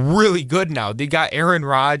really good now. They got Aaron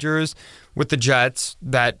Rodgers with the Jets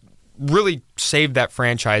that really saved that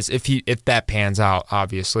franchise if that pans out.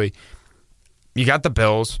 Obviously, you got the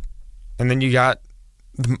Bills, and then you got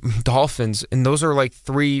the Dolphins, and those are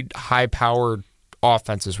 3 high-powered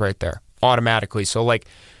offenses right there automatically. So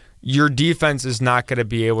your defense is not going to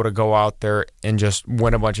be able to go out there and just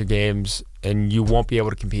win a bunch of games, and you won't be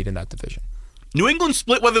able to compete in that division. New England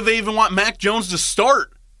split whether they even want Mac Jones to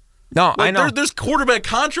start. No, I know. There's quarterback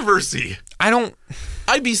controversy. I wouldn't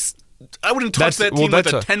touch that team with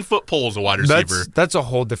a 10-foot pole as a wide receiver. That's a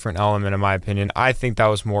whole different element, in my opinion. I think that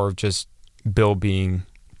was more of just Bill being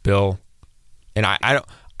Bill. And I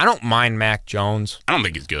don't mind Mac Jones. I don't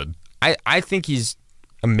think he's good. I think he's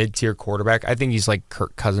a mid-tier quarterback. I think he's like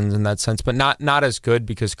Kirk Cousins in that sense, but not as good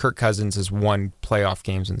because Kirk Cousins has won playoff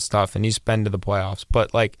games and stuff, and he's been to the playoffs.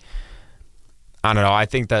 But, I don't know. I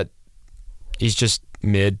think that he's just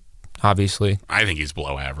mid, obviously. I think he's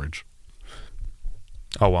below average.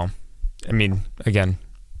 Oh, well. I mean, again,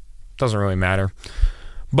 doesn't really matter.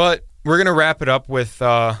 But we're going to wrap it up with,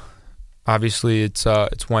 obviously, it's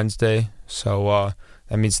Wednesday, so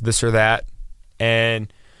that means this or that.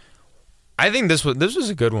 And I think this was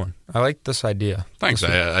a good one. I like this idea. Thanks.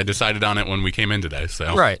 I decided on it when we came in today.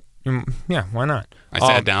 So right. Yeah, why not? I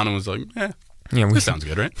sat down and was like, this sounds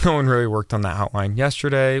good, right? No one really worked on that outline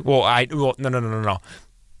yesterday. No. Let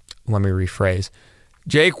me rephrase.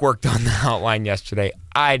 Jake worked on the outline yesterday.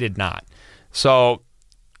 I did not. So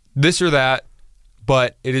this or that,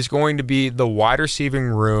 but it is going to be the wide receiving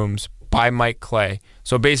rooms by Mike Clay.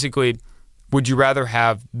 So basically, would you rather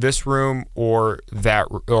have this room or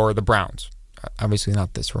the Browns? Obviously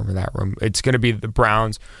not this room or that room. It's going to be the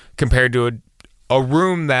Browns compared to a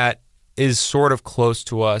room that is sort of close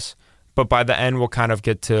to us, but by the end we'll kind of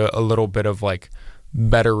get to a little bit of like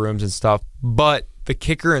better rooms and stuff. But the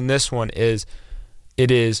kicker in this one is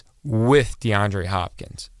it is with DeAndre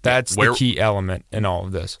Hopkins. That's the key element in all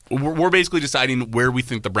of this. We're basically deciding where we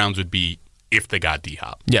think the Browns would be if they got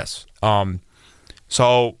DHop. Yes.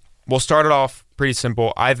 So we'll start it off pretty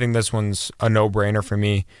simple. I think this one's a no-brainer for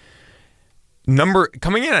me.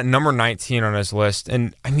 Coming in at number 19 on his list,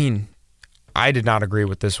 and I mean, I did not agree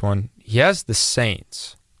with this one. He has the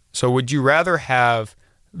Saints. So would you rather have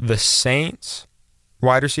the Saints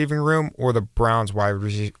wide receiving room or the Browns wide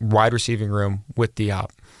receiving room with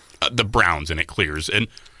DHop? The Browns, and it clears. And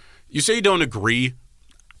you say you don't agree.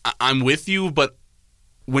 I'm with you, but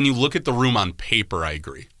when you look at the room on paper, I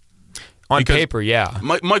agree. On paper, yeah.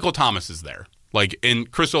 Michael Thomas is there.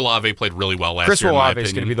 And Chris Olave played really well last year. Chris Olave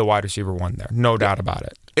is going to be the wide receiver one there. No doubt about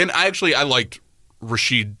it. And I liked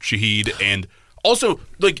Rashid Shaheed, and also,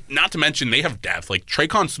 not to mention, they have depth.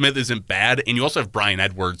 Traquan Smith isn't bad, and you also have Brian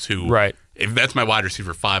Edwards, who, right. If that's my wide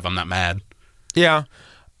receiver 5, I'm not mad. Yeah.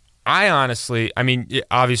 I honestly,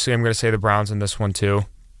 obviously I'm going to say the Browns in this one too,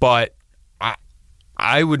 but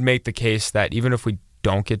I would make the case that even if we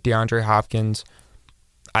don't get DeAndre Hopkins,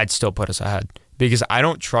 I'd still put us ahead because I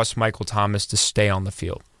don't trust Michael Thomas to stay on the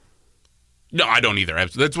field. No, I don't either.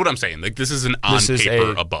 That's what I'm saying. This is an on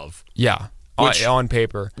paper above. Yeah. On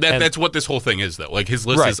paper. That's what this whole thing is, though. His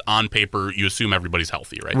list is on paper. You assume everybody's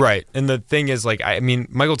healthy, right? Right. And the thing is,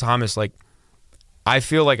 Michael Thomas, I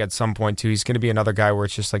feel like at some point, too, he's going to be another guy where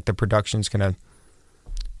it's just the production's going to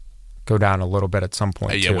go down a little bit at some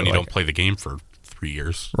point, when you don't play the game for 3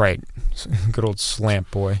 years. Right. Good old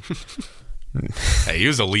slant boy. Hey, he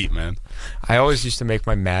was elite, man. I always used to make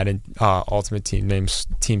my Madden Ultimate Team names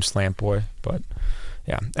Team Slant Boy, but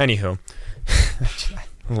yeah. Anywho.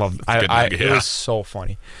 It was so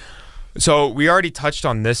funny. So we already touched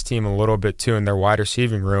on this team a little bit too in their wide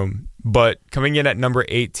receiving room, but coming in at number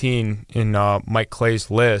 18 in Mike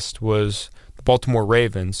Clay's list was the Baltimore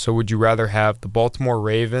Ravens. So would you rather have the Baltimore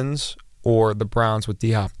Ravens or the Browns with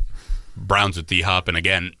DHop? Browns with DHop, and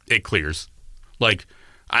again, it clears.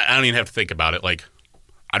 I don't even have to think about it.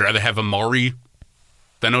 I'd rather have Amari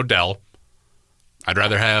than Odell. I'd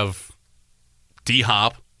rather have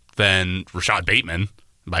DHop than Rashad Bateman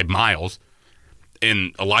by miles.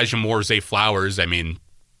 And Elijah Moore, Zay Flowers, at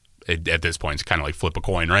this point, it's kind of like flip a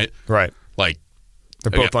coin, right? Right.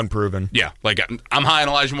 They're both unproven. Yeah. I'm high on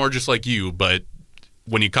Elijah Moore just like you, but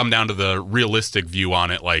when you come down to the realistic view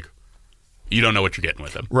on it, you don't know what you're getting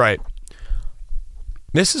with him. Right.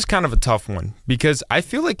 This is kind of a tough one because I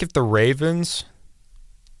feel like if the Ravens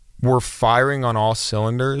were firing on all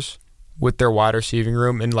cylinders with their wide receiving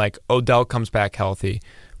room and Odell comes back healthy,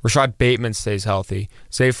 Rashad Bateman stays healthy,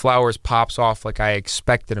 Zay Flowers pops off like I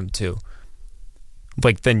expected him to,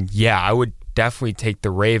 then yeah, I would definitely take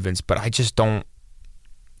the Ravens, but I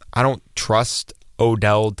don't trust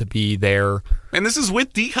Odell to be there. And this is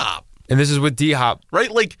with DHop. Right?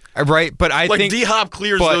 Right, but I think DHop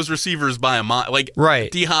clears those receivers by a mile.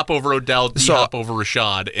 Right. DHop over Odell, DHop over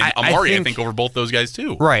Rashad, and Amari, I think over both those guys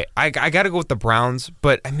too. Right. I got to go with the Browns,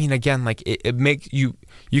 but again, it makes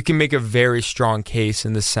you can make a very strong case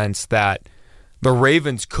in the sense that the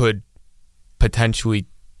Ravens could potentially,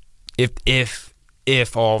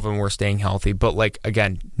 if all of them were staying healthy, but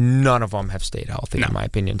again, none of them have stayed healthy in my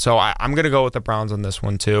opinion. So I'm gonna go with the Browns on this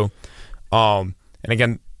one too. And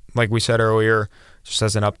again, like we said earlier, just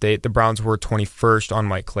as an update, the Browns were 21st on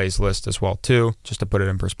Mike Clay's list as well, too, just to put it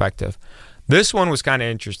in perspective. This one was kind of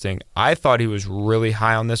interesting. I thought he was really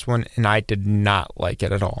high on this one, and I did not like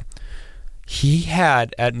it at all. He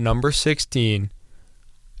had, at number 16,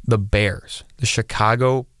 the Bears, the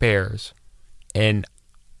Chicago Bears. And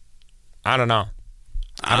I don't know.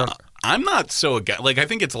 I'm not so against. I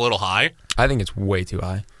think it's a little high. I think it's way too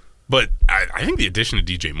high. But I think the addition of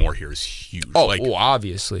DJ Moore here is huge. Oh,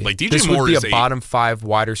 obviously. DJ this Moore would be a bottom 5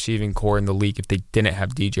 wide receiving core in the league if they didn't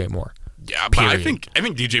have DJ Moore. Yeah, but I think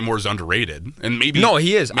DJ Moore is underrated, and maybe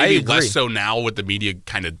he is. Maybe I agree. Less so now with the media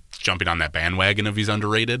kind of jumping on that bandwagon of he's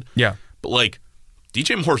underrated. Yeah, but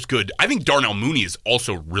DJ Moore's good. I think Darnell Mooney is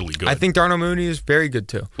also really good. I think Darnell Mooney is very good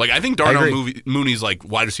too. I think Darnell Mooney's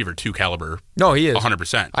wide receiver 2 caliber. No, he is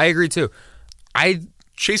 100%. I agree too.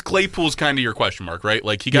 Chase Claypool's kind of your question mark, right?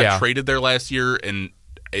 He got traded there last year, and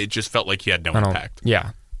it just felt like he had no impact.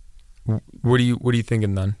 Yeah. What are you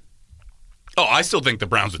thinking then? Oh, I still think the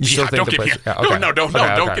Browns with DHop.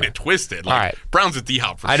 Don't get it twisted. Browns with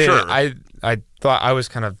DHop for sure. I thought I was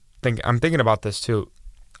kind of I'm thinking about this too.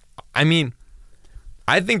 I mean,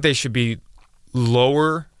 I think they should be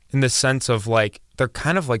lower in the sense of like they're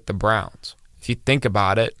kind of like the Browns. If you think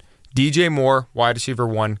about it, DJ Moore, wide receiver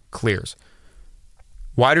 1, clears.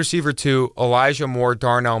 Wide receiver 2, Elijah Moore,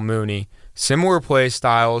 Darnell Mooney. Similar play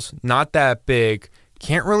styles, not that big.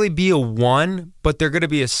 Can't really be a 1, but they're going to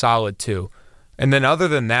be a solid 2. And then other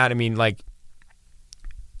than that, I mean, like,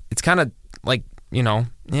 it's kind of like, yeah.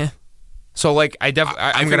 So, like, I'm going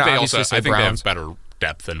to obviously say Browns. I think they have better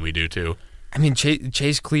depth than we do, too. I mean,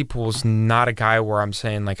 Chase Claypool's not a guy where I'm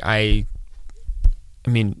saying, like, I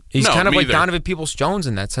mean, he's kind of like Donovan Peoples-Jones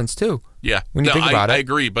in that sense, too. Yeah. When you think about it. I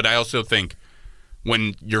agree, but I also think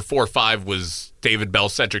when your 4-5 was David Bell,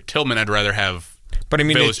 Cedric Tillman, I'd rather have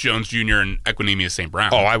Velus Jones Jr. and Equinemius St. Brown.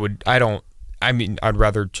 Oh, I'd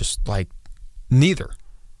rather just, like, neither.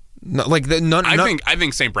 No, like I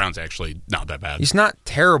think St. Brown's actually not that bad. He's not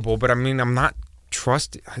terrible, but I mean, I'm not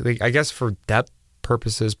trusting. Like, I guess for depth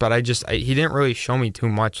purposes, but he didn't really show me too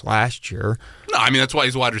much last year. No, I mean that's why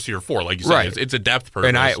he's wide receiver 4, like you said. Right. It's a depth purpose.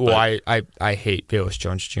 And I hate Velus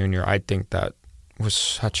Jones Jr. I think that was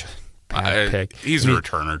such a bad pick. He's a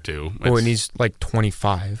returner too. And he's like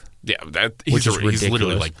 25. Yeah, he's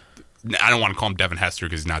literally like. I don't want to call him Devin Hester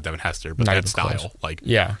because he's not Devin Hester, but that style. Close. Like,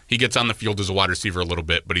 yeah, he gets on the field as a wide receiver a little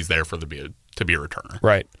bit, but he's there to be a returner.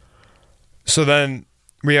 Right. So then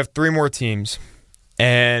we have 3 more teams,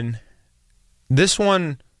 and this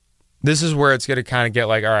is where it's going to kind of get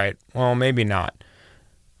like, all right, well, maybe not.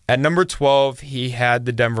 At number 12, he had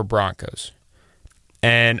the Denver Broncos,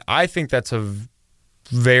 and I think that's a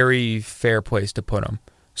very fair place to put him.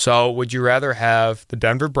 So would you rather have the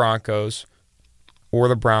Denver Broncos or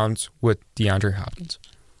the Browns with DeAndre Hopkins?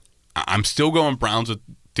 I'm still going Browns with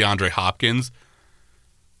DeAndre Hopkins,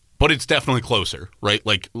 but it's definitely closer, right?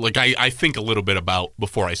 Like I think a little bit about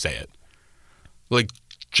before I say it. Like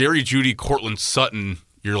Jerry Jeudy, Cortland Sutton,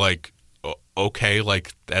 you're like, okay,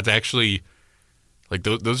 like that's actually, like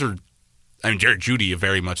those are, I mean, Jerry Jeudy, a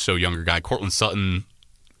very much so younger guy. Cortland Sutton,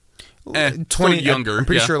 20 younger. I'm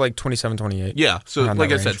pretty sure like 27, 28. Yeah, so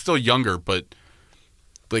like I said, still younger, but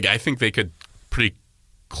like I think they could pretty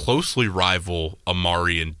closely rival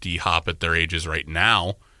Amari and DHop at their ages right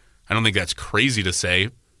now. I don't think that's crazy to say.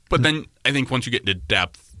 But then I think once you get into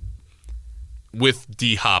depth with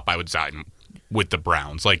DHop, I would side with the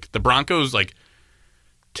Browns. Like the Broncos, like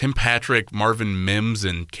Tim Patrick, Marvin Mims,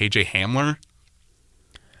 and KJ Hamler.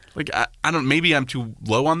 Like I don't. Maybe I'm too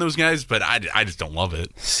low on those guys, but I just don't love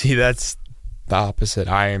it. See, that's the opposite.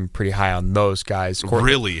 I am pretty high on those guys.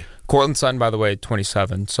 Really? Cortland Sutton, by the way,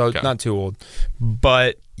 27, so not too old.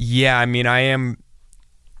 But, yeah, I mean, I'm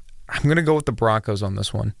going to go with the Broncos on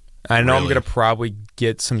this one. I know I'm going to probably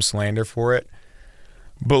get some slander for it.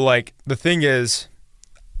 But, like, the thing is,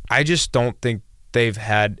 I just don't think they've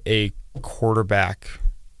had a quarterback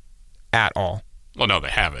at all. Well, no, they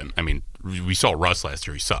haven't. I mean, we saw Russ last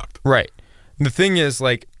year. He sucked. Right. The thing is,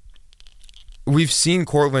 like, we've seen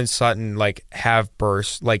Cortland Sutton, like, have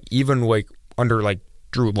bursts, like, even, like, under, like,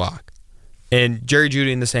 Drew Lock. And Jerry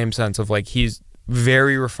Jeudy in the same sense of like he's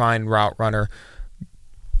very refined route runner,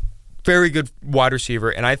 very good wide receiver.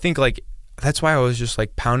 And I think like that's why I was just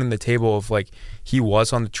like pounding the table of like he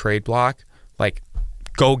was on the trade block. Like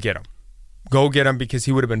go get him. Go get him because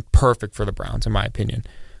he would have been perfect for the Browns in my opinion.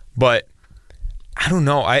 But I don't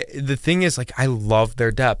know. The thing is like I love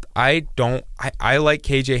their depth. I like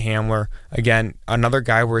KJ Hamler. Again, another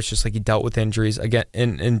guy where it's just like he dealt with injuries again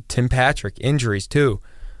and Tim Patrick injuries too.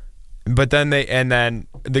 But then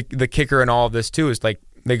the kicker in all of this too is like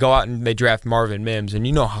they go out and they draft Marvin Mims, and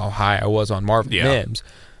you know how high I was on Marvin Mims.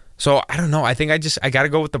 So I don't know. I think I got to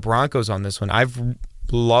go with the Broncos on this one. I've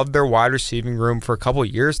loved their wide receiving room for a couple of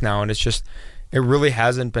years now, and it really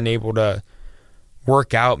hasn't been able to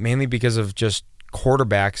work out mainly because of just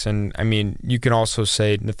quarterbacks. And I mean, you can also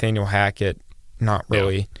say Nathaniel Hackett not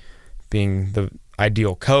really being the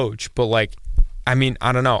ideal coach, but like, I mean,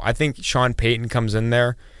 I don't know. I think Sean Payton comes in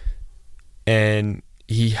there and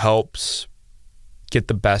he helps get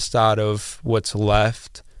the best out of what's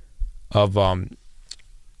left of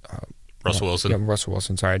Russell Wilson. Yeah, Russell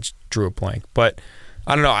Wilson. Sorry, I just drew a blank. But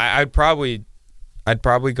I don't know. I'd probably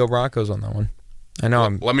go Broncos on that one. I know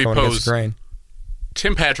I'm let me going pose against the grain.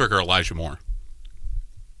 Tim Patrick or Elijah Moore?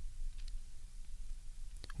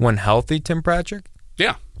 When healthy, Tim Patrick?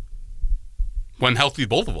 Yeah. When healthy,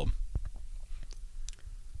 both of them.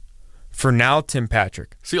 For now, Tim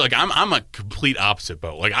Patrick. See, like I'm a complete opposite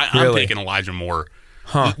boat. Like I'm Really? taking Elijah Moore.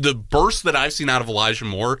 Huh. The burst that I've seen out of Elijah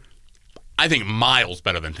Moore, I think miles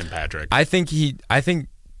better than Tim Patrick. I think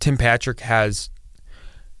Tim Patrick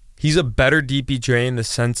he's a better DPJ in the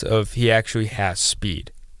sense of he actually has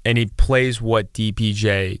speed. and he plays what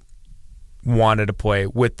DPJ wanted to play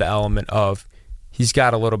with the element of he's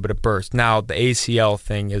got a little bit of burst. Now, the ACL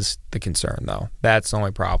thing is the concern, though. That's the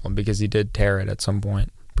only problem because he did tear it at some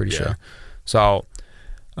point, pretty sure. So,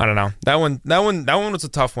 I don't know. That one was a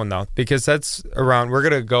tough one, though, because that's around. We're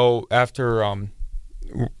going to go after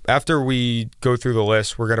we go through the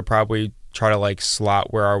list, we're going to probably try to like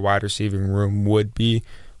slot where our wide receiving room would be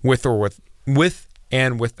with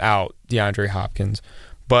and without DeAndre Hopkins.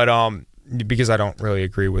 But because I don't really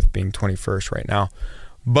agree with being 21st right now.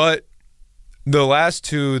 But the last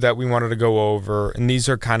two that we wanted to go over, and these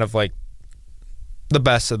are kind of like the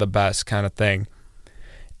best of the best kind of thing.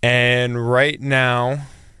 And right now,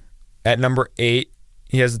 at number 8,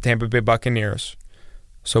 he has the Tampa Bay Buccaneers.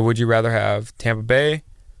 So would you rather have Tampa Bay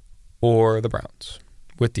or the Browns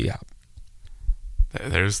with DHop?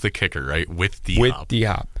 There's the kicker, right? With DHop. With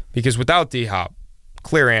DHop. Because without DHop,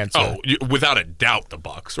 clear answer. Oh, without a doubt, the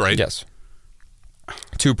Bucs, right? Yes.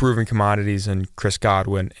 2 proven commodities in Chris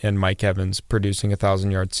Godwin and Mike Evans producing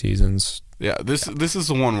 1,000-yard seasons. Yeah, this is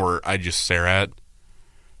the one where I just stare at.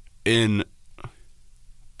 In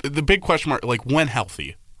the big question mark, like when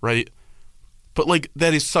healthy, right? But like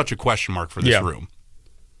that is such a question mark for this room.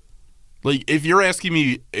 Like if you're asking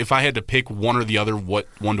me if I had to pick one or the other, what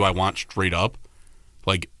one do I want straight up?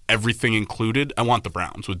 Like everything included, I want the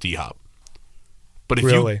Browns with DHop. But if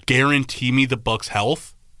you guarantee me the Bucs'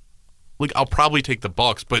 health, like I'll probably take the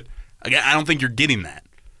Bucs. But again, I don't think you're getting that.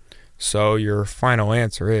 So your final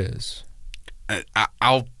answer is?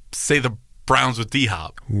 I'll say the Browns with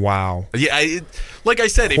DHop. Wow. Yeah, like I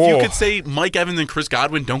said, if you could say Mike Evans and Chris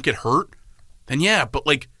Godwin don't get hurt, then yeah. But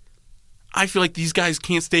like, I feel like these guys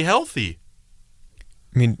can't stay healthy.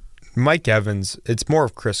 I mean, Mike Evans, it's more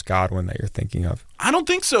of Chris Godwin that you're thinking of. I don't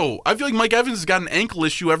think so. I feel like Mike Evans has got an ankle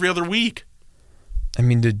issue every other week. I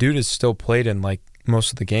mean, the dude has still played in like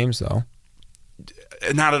most of the games, though.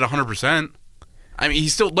 Not at 100%. I mean,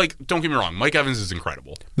 he's still like. Don't get me wrong. Mike Evans is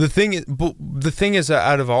incredible. The thing is,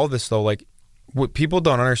 out of all this though, like what people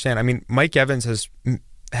don't understand. I mean, Mike Evans has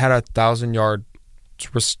had 1,000-yard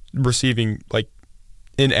receiving like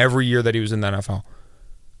in every year that he was in the NFL.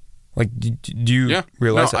 Like, do you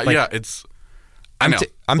realize that? Like, yeah, it's. I'm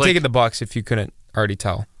taking the Bucs. If you couldn't already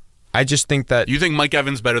tell, I just think that you think Mike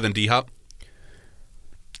Evans better than DHop.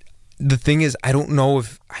 The thing is, I don't know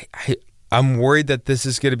if I'm worried that this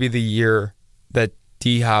is going to be the year that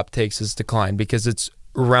DHop takes his decline because it's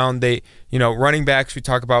around running backs we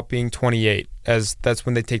talk about being 28 as that's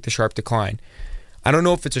when they take the sharp decline. I don't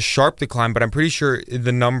know if it's a sharp decline, but I'm pretty sure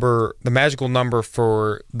the magical number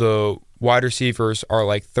for the wide receivers are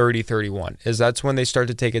like 30, 31. That's when they start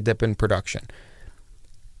to take a dip in production.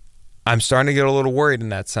 I'm starting to get a little worried in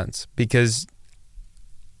that sense because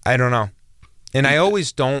I don't know. And I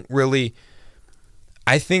always don't really –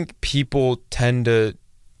 I think people tend to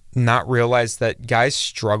not realize that guys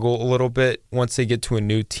struggle a little bit once they get to a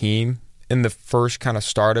new team in the first kind of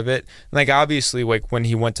start of it. Like, obviously, like when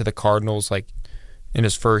he went to the Cardinals, like in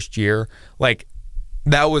his first year, like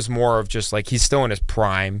that was more of just like he's still in his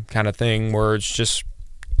prime kind of thing where it's just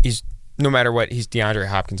he's – no matter what, he's DeAndre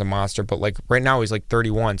Hopkins, a monster. But, like, right now he's like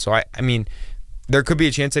 31. So, I mean, there could be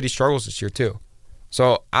a chance that he struggles this year too.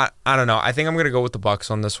 So, I don't know. I think I'm going to go with the Bucs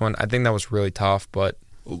on this one. I think that was really tough, but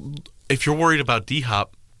if you're worried about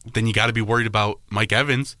DHop, then you got to be worried about Mike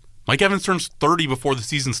Evans. Mike Evans turns 30 before the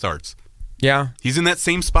season starts. Yeah. He's in that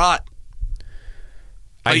same spot.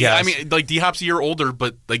 I guess. I mean, like, DHop's a year older,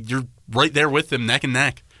 but, like, you're right there with him, neck and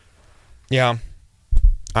neck. Yeah.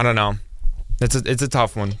 I don't know. It's a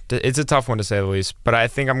tough one. It's a tough one to say the least, but I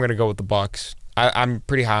think I'm going to go with the Bucs. I'm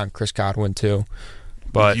pretty high on Chris Godwin, too.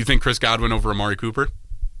 But you think Chris Godwin over Amari Cooper?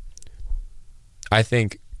 I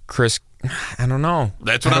think I don't know.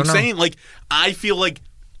 That's what I'm saying. Like, I feel like,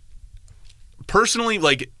 personally,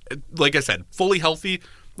 like I said, fully healthy,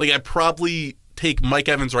 like, I'd probably take Mike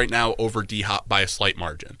Evans right now over DHop by a slight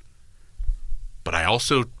margin. But I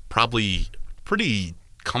also probably pretty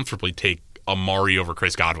comfortably take Amari over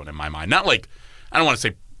Chris Godwin in my mind. Not like, I don't want to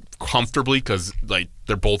say comfortably because, like,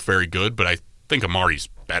 they're both very good, but I think Amari's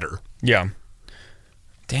better. Yeah.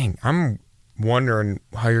 Dang, I'm wondering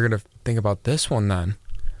how you're going to think about this one then.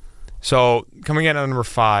 So, coming in at number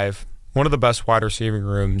 5, one of the best wide receiving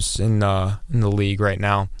rooms in the league right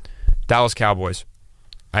now, Dallas Cowboys.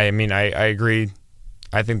 I mean, I agree.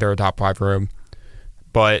 I think they're a top 5 room,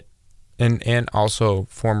 but and also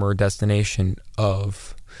former destination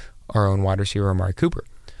of our own wide receiver Amari Cooper.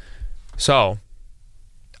 So,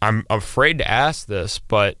 I'm afraid to ask this,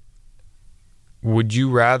 but would you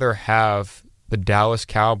rather have the Dallas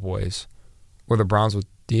Cowboys or the Browns with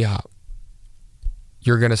DHop?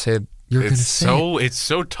 You're going to say you're going to say it. It's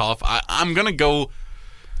so tough. I'm going to go.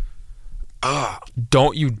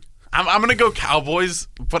 Don't you? I'm going to go Cowboys,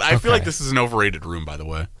 but I feel like this is an overrated room. By the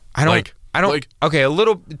way, I don't. Okay, a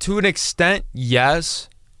little to an extent, yes,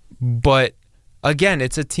 but again,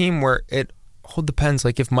 it's a team where it all depends.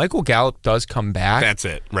 Like if Michael Gallup does come back, that's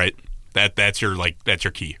it, right? That's your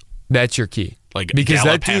key. That's your key. Like because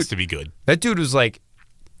Gallup that dude has to be good. That dude was like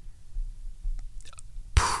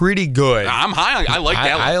pretty good. I'm high. I like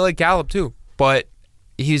Gallup. I like Gallup too, but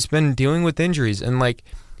he's been dealing with injuries, and like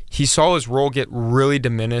he saw his role get really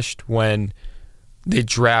diminished when they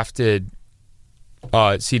drafted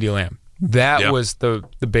CeeDee Lamb. That was the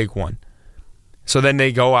big one. So then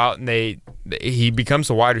they go out and he becomes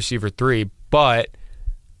a wide receiver 3, but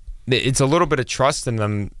it's a little bit of trust in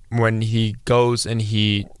them when he goes and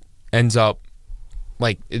he ends up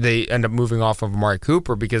like they end up moving off of Amari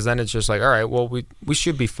Cooper, because then it's just like, all right, well we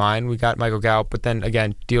should be fine. We got Michael Gallup, but then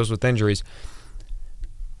again deals with injuries.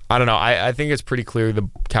 I don't know. I think it's pretty clear the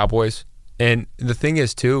Cowboys. And the thing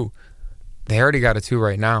is too, they already got a 2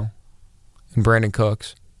 right now in Brandon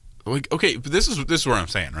Cooks. Okay, but this is what I'm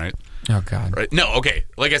saying, right? Oh God. Right? No, okay.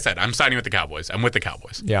 Like I said, I'm siding with the Cowboys. I'm with the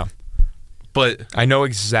Cowboys. Yeah. But I know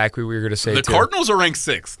exactly what you're going to say. The too. Cardinals are ranked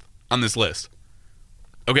 6th on this list.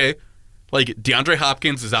 Okay? Like DeAndre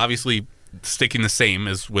Hopkins is obviously sticking the same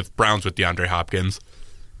as with Browns with DeAndre Hopkins.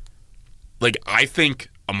 Like I think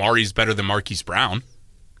Amari's better than Marquise Brown.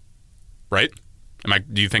 Right?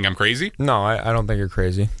 Do you think I'm crazy? No, I don't think you're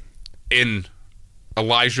crazy. In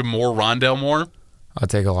Elijah Moore, Rondale Moore? I'll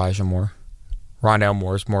take Elijah Moore. Rondale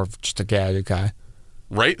Moore is more of just a gadget guy.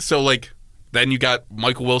 Right? So, like, then you got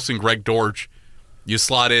Michael Wilson, Greg Dortch. You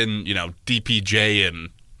slot in, DPJ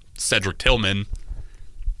and Cedric Tillman.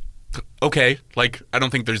 Okay. Like, I don't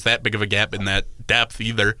think there's that big of a gap in that depth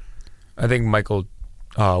either. I think Michael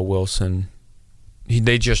Wilson,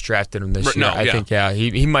 they just drafted him this year. I think,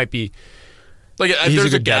 he might be. Like, he's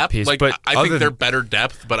there's a a good gap. depth piece, like, but I think they're better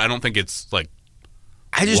depth, but I don't think it's, like,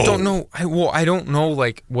 I just don't know. I don't know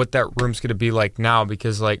like what that room's going to be like now,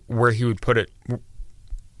 because like where he would put it.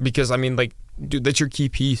 Because I mean, like, dude, that's your key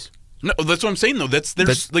piece. No, that's what I'm saying though.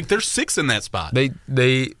 There's 6 in that spot. They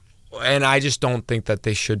and I just don't think that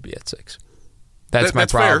they should be at 6. That's my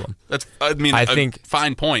problem. Fair. I think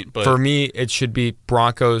fine point, but for me, it should be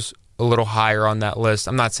Broncos a little higher on that list.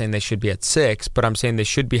 I'm not saying they should be at 6, but I'm saying they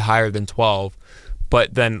should be higher than 12.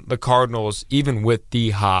 But then the Cardinals, even with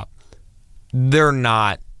DHop, they're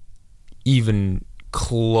not even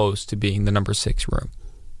close to being the number 6 room.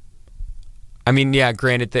 I mean, yeah,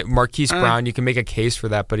 granted that Marquise Brown, you can make a case for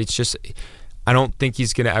that, but it's just, I don't think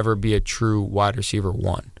he's going to ever be a true wide receiver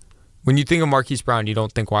 1. When you think of Marquise Brown, you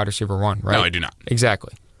don't think wide receiver 1, right? No, I do not.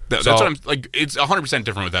 Exactly. That's what I'm like. It's 100%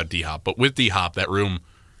 different without DHop, but with DHop, that room,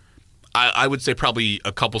 I would say probably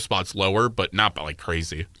a couple spots lower, but not like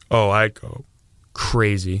crazy. Oh, I'd go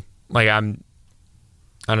crazy. Like I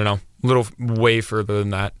don't know. A little way further than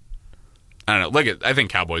that. I don't know. I think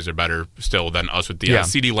Cowboys are better still than us with DHop.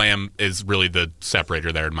 CeeDee Lamb is really the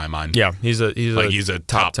separator there in my mind. Yeah, he's a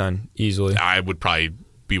top 10 easily. I would probably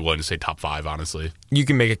be willing to say top 5, honestly. You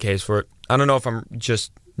can make a case for it. I don't know if I'm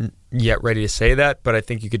just yet ready to say that, but I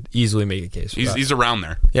think you could easily make a case for that. He's around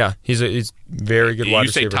there. Yeah, he's very good wide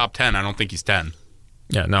receiver. You say top 10, I don't think he's 10.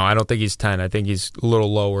 Yeah, no, I don't think he's 10. I think he's a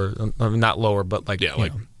little lower. Not lower, but like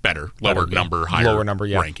better. Lower number, higher lower number,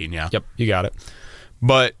 ranking, yeah. Yep, you got it.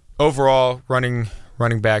 But overall, running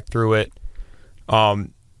back through it,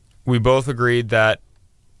 we both agreed that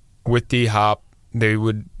with DHop, they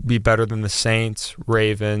would be better than the Saints,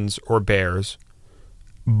 Ravens, or Bears.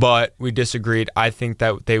 But we disagreed. I think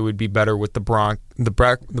that they would be better with the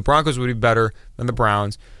Broncos would be better than the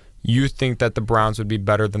Browns. You think that the Browns would be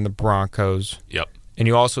better than the Broncos. Yep. And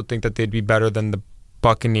you also think that they'd be better than the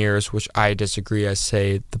Buccaneers, which I disagree. I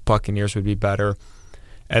say the Buccaneers would be better.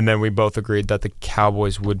 And then we both agreed that the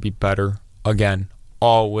Cowboys would be better. Again,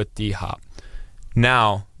 all with DHop.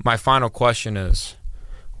 Now, my final question is,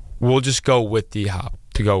 we'll just go with DHop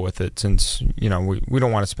to go with it, since we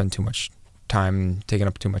don't want to spend too much time, taking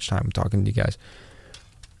up too much time talking to you guys.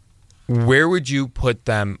 Where would you put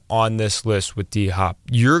them on this list with DHop?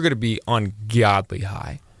 You're going to be ungodly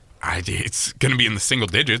high. It's going to be in the single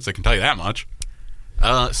digits, I can tell you that much.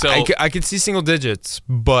 I could see single digits,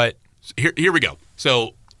 but here we go.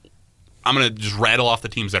 So I'm going to just rattle off the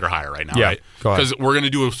teams that are higher right now, yeah, right? Go ahead. Because we're going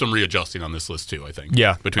to do some readjusting on this list too, I think.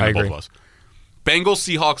 Yeah, between the both of us. Bengals,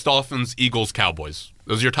 Seahawks, Dolphins, Eagles, Cowboys.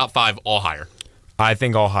 Those are your top 5, all higher. I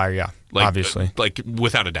think all higher, yeah, obviously.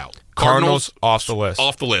 Without a doubt. Cardinals off the list.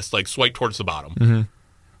 Off the list, swipe towards the bottom. Mm-hmm.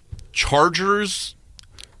 Chargers,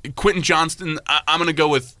 Quentin Johnston, I'm going to go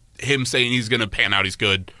with him saying he's going to pan out. He's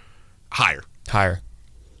good. Higher.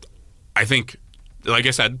 I think, like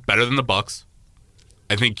I said, better than the Bucs.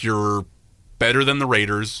 I think you're better than the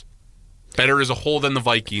Raiders. Better as a whole than the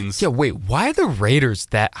Vikings. Yeah, wait, why are the Raiders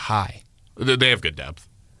that high? They have good depth.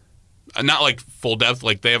 Not like full depth.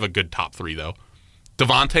 Like they have a good top 3 though.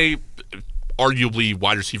 Devontae, arguably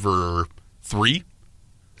wide receiver 3.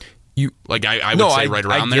 I would say right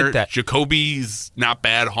around there. That. Jacoby's not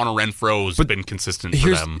bad. Hunter Renfro's been consistent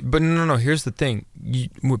for them. But no. Here's the thing.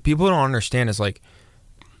 What people don't understand is like,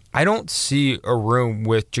 I don't see a room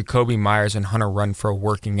with Jacoby Myers and Hunter Renfrow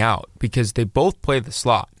working out because they both play the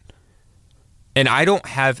slot. And I don't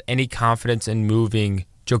have any confidence in moving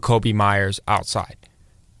Jacoby Myers outside.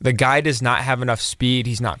 The guy does not have enough speed.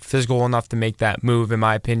 He's not physical enough to make that move, in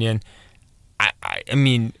my opinion. I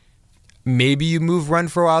mean, maybe you move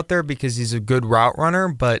Renfrow out there because he's a good route runner,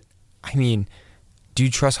 but, I mean, do you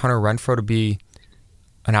trust Hunter Renfrow to be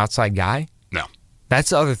an outside guy? No.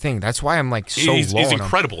 That's the other thing. That's why I'm like so he's low on him.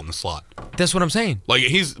 incredible in the slot. That's what I'm saying. Like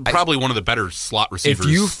he's probably one of the better slot receivers.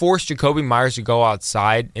 If you force Jacoby Myers to go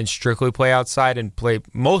outside and strictly play outside and play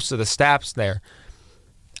most of the snaps there,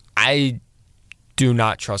 I do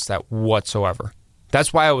not trust that whatsoever.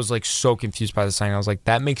 That's why I was like so confused by the signing. I was like,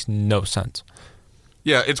 that makes no sense.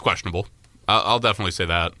 Yeah, it's questionable. I'll definitely say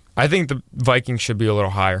that. I think the Vikings should be a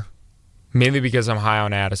little higher, mainly because I'm high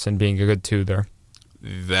on Addison being a good 2 there.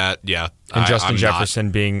 And Justin Jefferson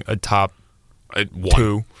being a top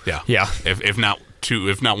 2. Yeah. If not 2,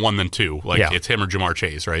 if not 1, then 2. Like it's him or Jamar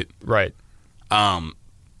Chase, right? Right. I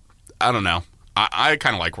don't know. I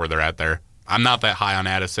kind of like where they're at there. I'm not that high on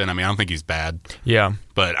Addison. I mean, I don't think he's bad. Yeah.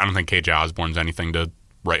 But I don't think KJ Osborne's anything to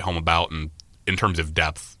write home about. And in terms of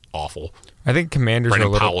depth, awful. I think Commanders Brandon are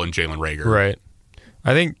a little... Powell and Jalen Reagor. Right.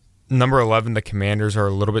 I think number 11, the Commanders, are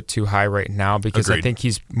a little bit too high right now because Agreed. I think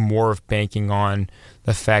he's more of banking on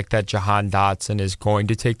the fact that Jahan Dotson is going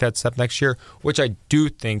to take that step next year, which I do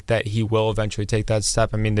think that he will eventually take that step.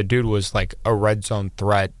 I mean, the dude was like a red zone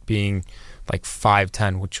threat being like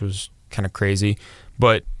 5'10", which was kind of crazy.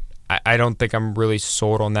 But I don't think I'm really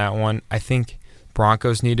sold on that one. I think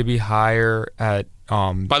Broncos need to be higher at...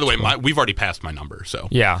 By the way, we've already passed my number, so...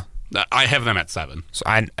 Yeah. I have them at 7. So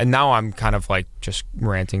and now I'm kind of like just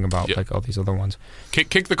ranting about like all these other ones.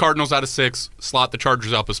 Kick the Cardinals out of 6, slot the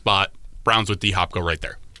Chargers up a spot, Browns with DHop go right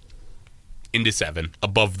there. Into 7,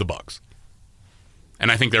 above the Bucs.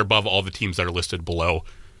 And I think they're above all the teams that are listed below.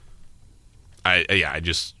 I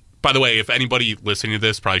just... By the way, if anybody listening to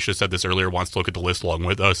this, probably should have said this earlier, wants to look at the list along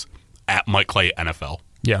with us, at Mike Clay NFL.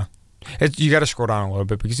 Yeah. You got to scroll down a little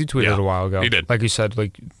bit because he tweeted it a while ago. He did. Like you said,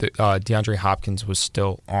 like DeAndre Hopkins was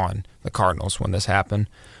still on the Cardinals when this happened.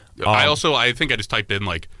 I think I just typed in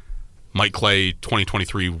like Mike Clay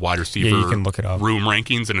 2023 wide receiver you can look it up. Room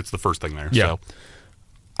rankings, and it's the first thing there. Yeah. So.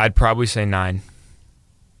 I'd probably say 9.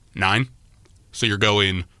 9? So you're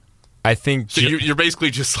going... I think... So you're basically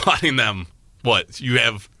just slotting them. What? You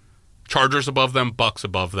have Chargers above them, Bucs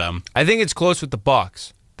above them. I think it's close with the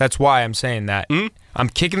Bucs. That's why I'm saying that. Mm-hmm. I'm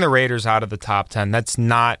kicking the Raiders out of the top 10. That's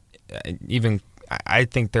not even... I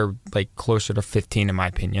think they're like closer to 15 in my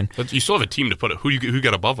opinion. But you still have a team to put it. Who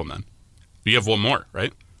got above them then? You have one more,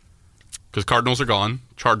 right? Because Cardinals are gone,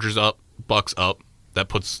 Chargers up, Bucs up. That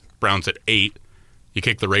puts Browns at 8. You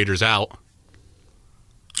kick the Raiders out.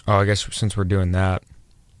 Oh, I guess since we're doing that.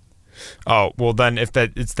 Oh, well then if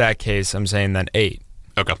it's that case, I'm saying then 8.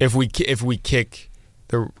 Okay. If we kick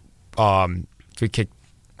the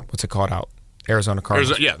what's it called out? Arizona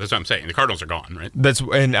Cardinals. Yeah, that's what I'm saying. The Cardinals are gone, right?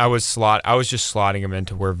 I was just slotting them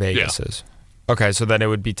into where Vegas is. Okay, so then it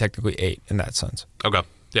would be technically 8 in that sense. Okay.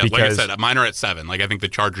 Yeah, because, like I said, mine are at 7. Like I think the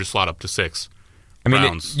Chargers slot up to 6. I mean,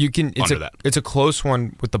 Browns it's a close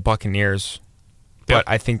one with the Buccaneers, but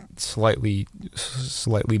I think slightly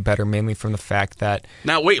better, mainly from the fact that...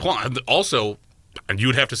 Now, wait, hold on. Also, you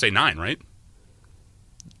would have to say 9, right?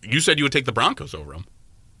 You said you would take the Broncos over them.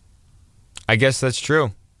 I guess that's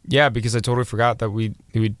true. Yeah, because I totally forgot that we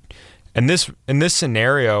in this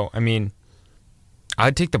scenario, I mean,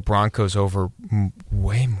 I'd take the Broncos over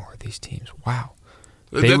way more of these teams. Wow.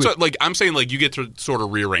 I'm saying like you get to sort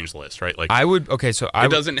of rearrange the list, right? Like I would. Okay, so it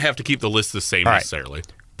doesn't have to keep the list the same necessarily.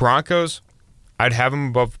 Broncos, I'd have them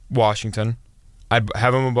above Washington. I'd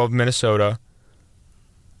have them above Minnesota.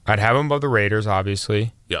 I'd have them above the Raiders,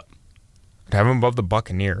 obviously. Yep. I'd have them above the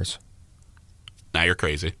Buccaneers. Now you're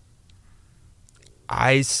crazy.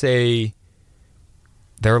 I say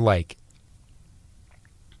they're like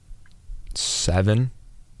 7.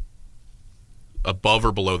 Above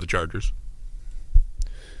or below the Chargers?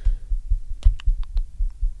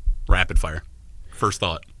 Rapid fire. First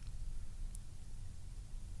thought.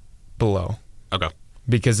 Below. Okay.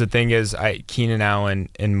 because the thing is, Keenan Allen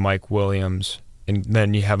and Mike Williams, and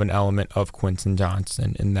then you have an element of Quentin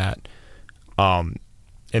Johnston in that. And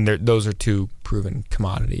those are two proven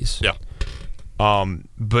commodities. Yeah.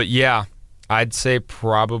 But yeah, I'd say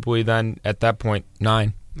probably then at that point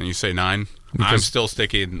 9. And you say 9? Because I'm still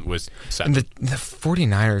sticking with 7. And the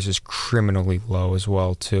 49ers is criminally low as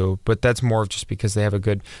well too, but that's more just because they have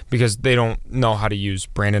because they don't know how to use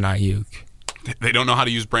Brandon Ayuk. They don't know how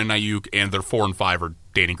to use Brandon Ayuk, and their 4 and 5 are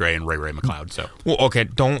Danny Gray and Ray McLeod. So, well, okay,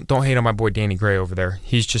 don't hate on my boy Danny Gray over there.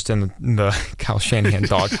 He's just in the Kyle Shanahan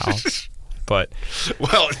doghouse. But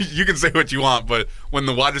well, you can say what you want, but when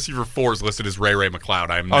the wide receiver 4 is listed as Ray McLeod,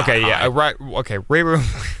 I'm not okay. Yeah, high. right. Okay, Ray.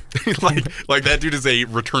 like that dude is a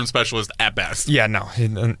return specialist at best. Yeah, no,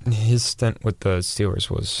 his stint with the Steelers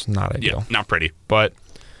was not ideal. Yeah, not pretty. But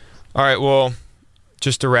all right, well,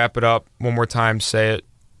 just to wrap it up one more time, say it.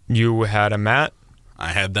 You had them at? I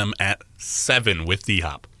had them at 7 with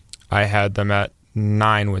DHop. I had them at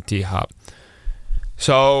 9 with DHop.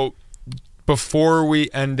 So before we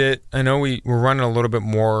end it, I know we're running a little bit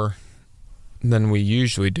more than we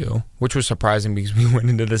usually do, which was surprising because we went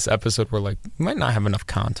into this episode, we're like, we might not have enough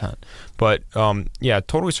content. But yeah,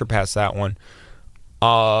 totally surpassed that one.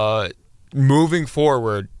 Moving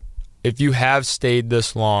forward, if you have stayed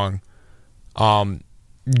this long,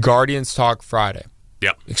 Guardians Talk Friday.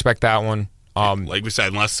 Yep. Expect that one. Like we said,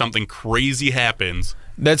 unless something crazy happens.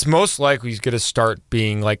 That's most likely going to start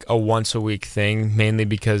being like a once-a-week thing, mainly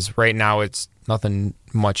because right now it's nothing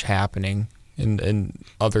much happening in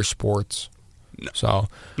other sports. No. So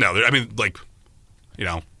No, I mean, like, you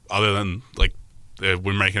know, other than, like,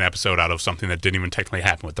 we're making an episode out of something that didn't even technically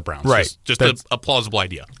happen with the Browns. Right. Just a plausible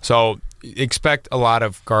idea. So expect a lot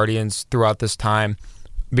of Guardians throughout this time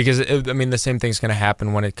because, the same thing's going to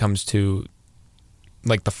happen when it comes to,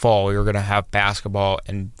 like, the fall. You're going to have basketball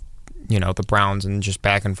and, you know, the Browns and just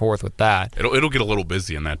back and forth with that. It'll get a little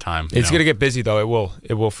busy in that time. It's going to get busy, though. It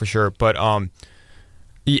will for sure. But, right,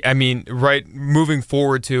 moving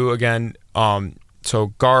forward to, again, so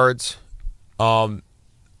guards,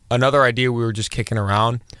 another idea we were just kicking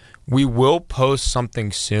around, we will post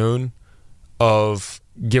something soon of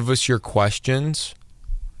give us your questions,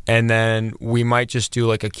 and then we might just do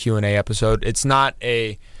like a Q&A episode. It's not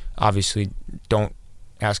obviously, don't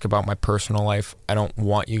ask about my personal life. I don't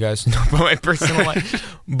want you guys to know about my personal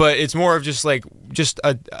life. But it's more of just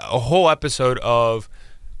a whole episode of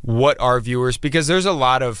what our viewers, because there's a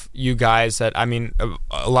lot of you guys that,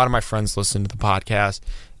 a lot of my friends listen to the podcast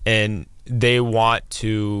and they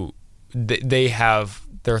have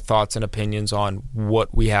their thoughts and opinions on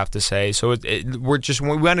what we have to say. So we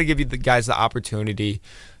want to give you the guys the opportunity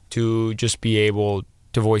to just be able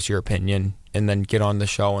to voice your opinion and then get on the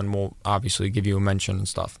show, and we'll obviously give you a mention and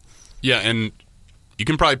stuff. Yeah, and you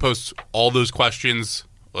can probably post all those questions.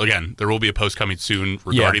 Again, there will be a post coming soon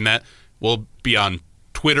regarding that. We'll be on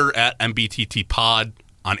Twitter at MBTT Pod,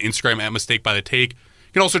 on Instagram at Mistake by the Take.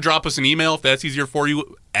 You can also drop us an email if that's easier for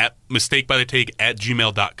you at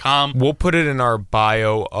mistakebythetake@gmail.com. We'll put it in our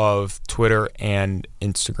bio of Twitter and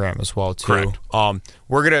Instagram as well too. Correct.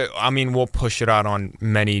 We'll push it out on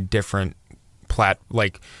many different it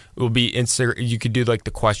will be you could do like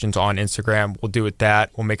the questions on Instagram. We'll do it that.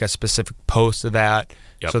 We'll make a specific post of that.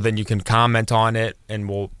 Yep. So then you can comment on it, and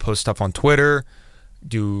we'll post stuff on Twitter,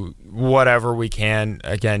 do whatever we can.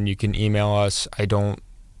 Again, you can email us. I don't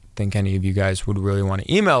think any of you guys would really want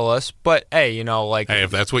to email us, but hey, if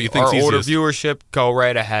that's what you think, our older viewership, go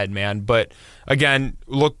right ahead, man. But again,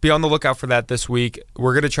 be on the lookout for that this week.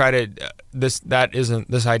 We're gonna try to this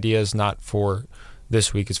idea is not for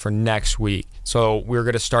this week, it's for next week. So we're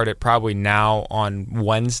gonna start it probably now on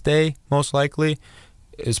Wednesday, most likely,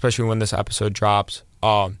 especially when this episode drops.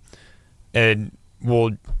 And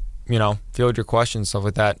we'll field your questions, stuff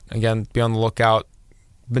like that. Again, be on the lookout.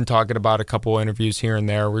 Been talking about a couple interviews here and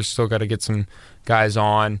there. We're still got to get some guys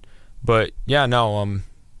on, but yeah, no.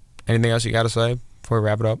 Anything else you got to say before we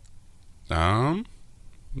wrap it up? No,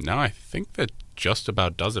 I think that just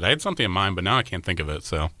about does it. I had something in mind, but now I can't think of it.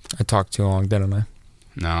 So I talked too long, didn't I?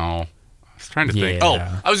 No, I was trying to think. Oh,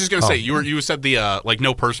 I was just gonna say you said the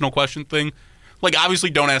no personal question thing. Like, obviously,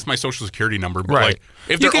 don't ask my social security number, but right.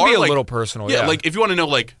 If you there can are be a little personal, yeah. Like if you want to know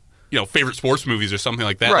favorite sports movies or something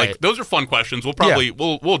like that. Right. Like, those are fun questions. We'll probably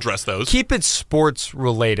we'll address those. Keep it sports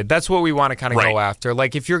related. That's what we want to kind of go after.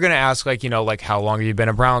 Like, if you're going to ask, how long have you been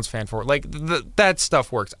a Browns fan for? Like, that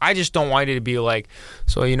stuff works. I just don't want it to be like,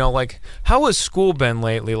 so, how has school been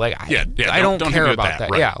lately? Like, I don't care about that.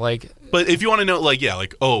 Right. Yeah, like. But if you want to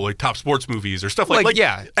know, top sports movies or stuff like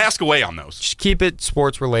ask away on those. Just keep it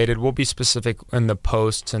sports related. We'll be specific in the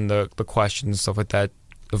posts and the questions and stuff like that.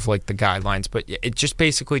 of like the guidelines, but it just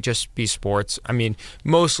basically just be sports. I mean,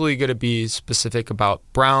 mostly going to be specific about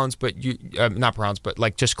Browns, but not Browns, but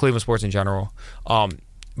like just Cleveland sports in general.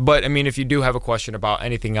 But I mean, if you do have a question about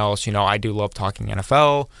anything else, I do love talking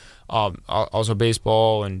NFL, also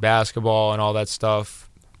baseball and basketball and all that stuff.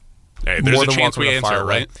 Hey, there's a chance we answer,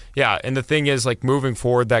 right? Yeah, and the thing is, like, moving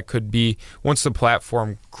forward, that could be, once the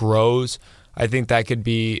platform grows, I think that could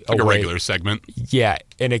be like a regular segment. Yeah,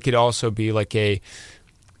 and it could also be like a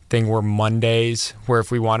thing where Mondays, where if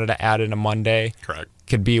we wanted to add in a Monday, correct,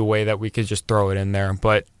 could be a way that we could just throw it in there.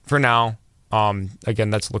 But for now, again,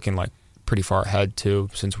 that's looking like pretty far ahead, too,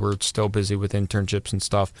 since we're still busy with internships and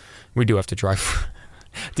stuff. We do have to drive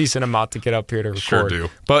a decent amount to get up here to record. Sure do.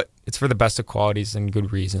 But it's for the best of qualities and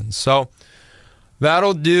good reasons. So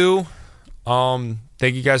that'll do.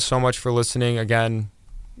 Thank you guys so much for listening. Again,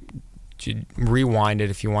 rewind it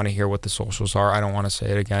if you want to hear what the socials are. I don't want to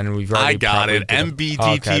say it again. I got it.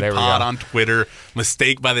 MBTT Pod on Twitter.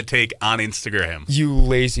 Mistake by the Take on Instagram. You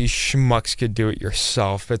lazy schmucks could do it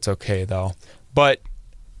yourself. It's okay, though. But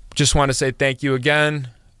just want to say thank you again,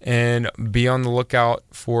 and be on the lookout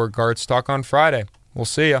for Guard Stock on Friday. We'll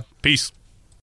see ya. Peace.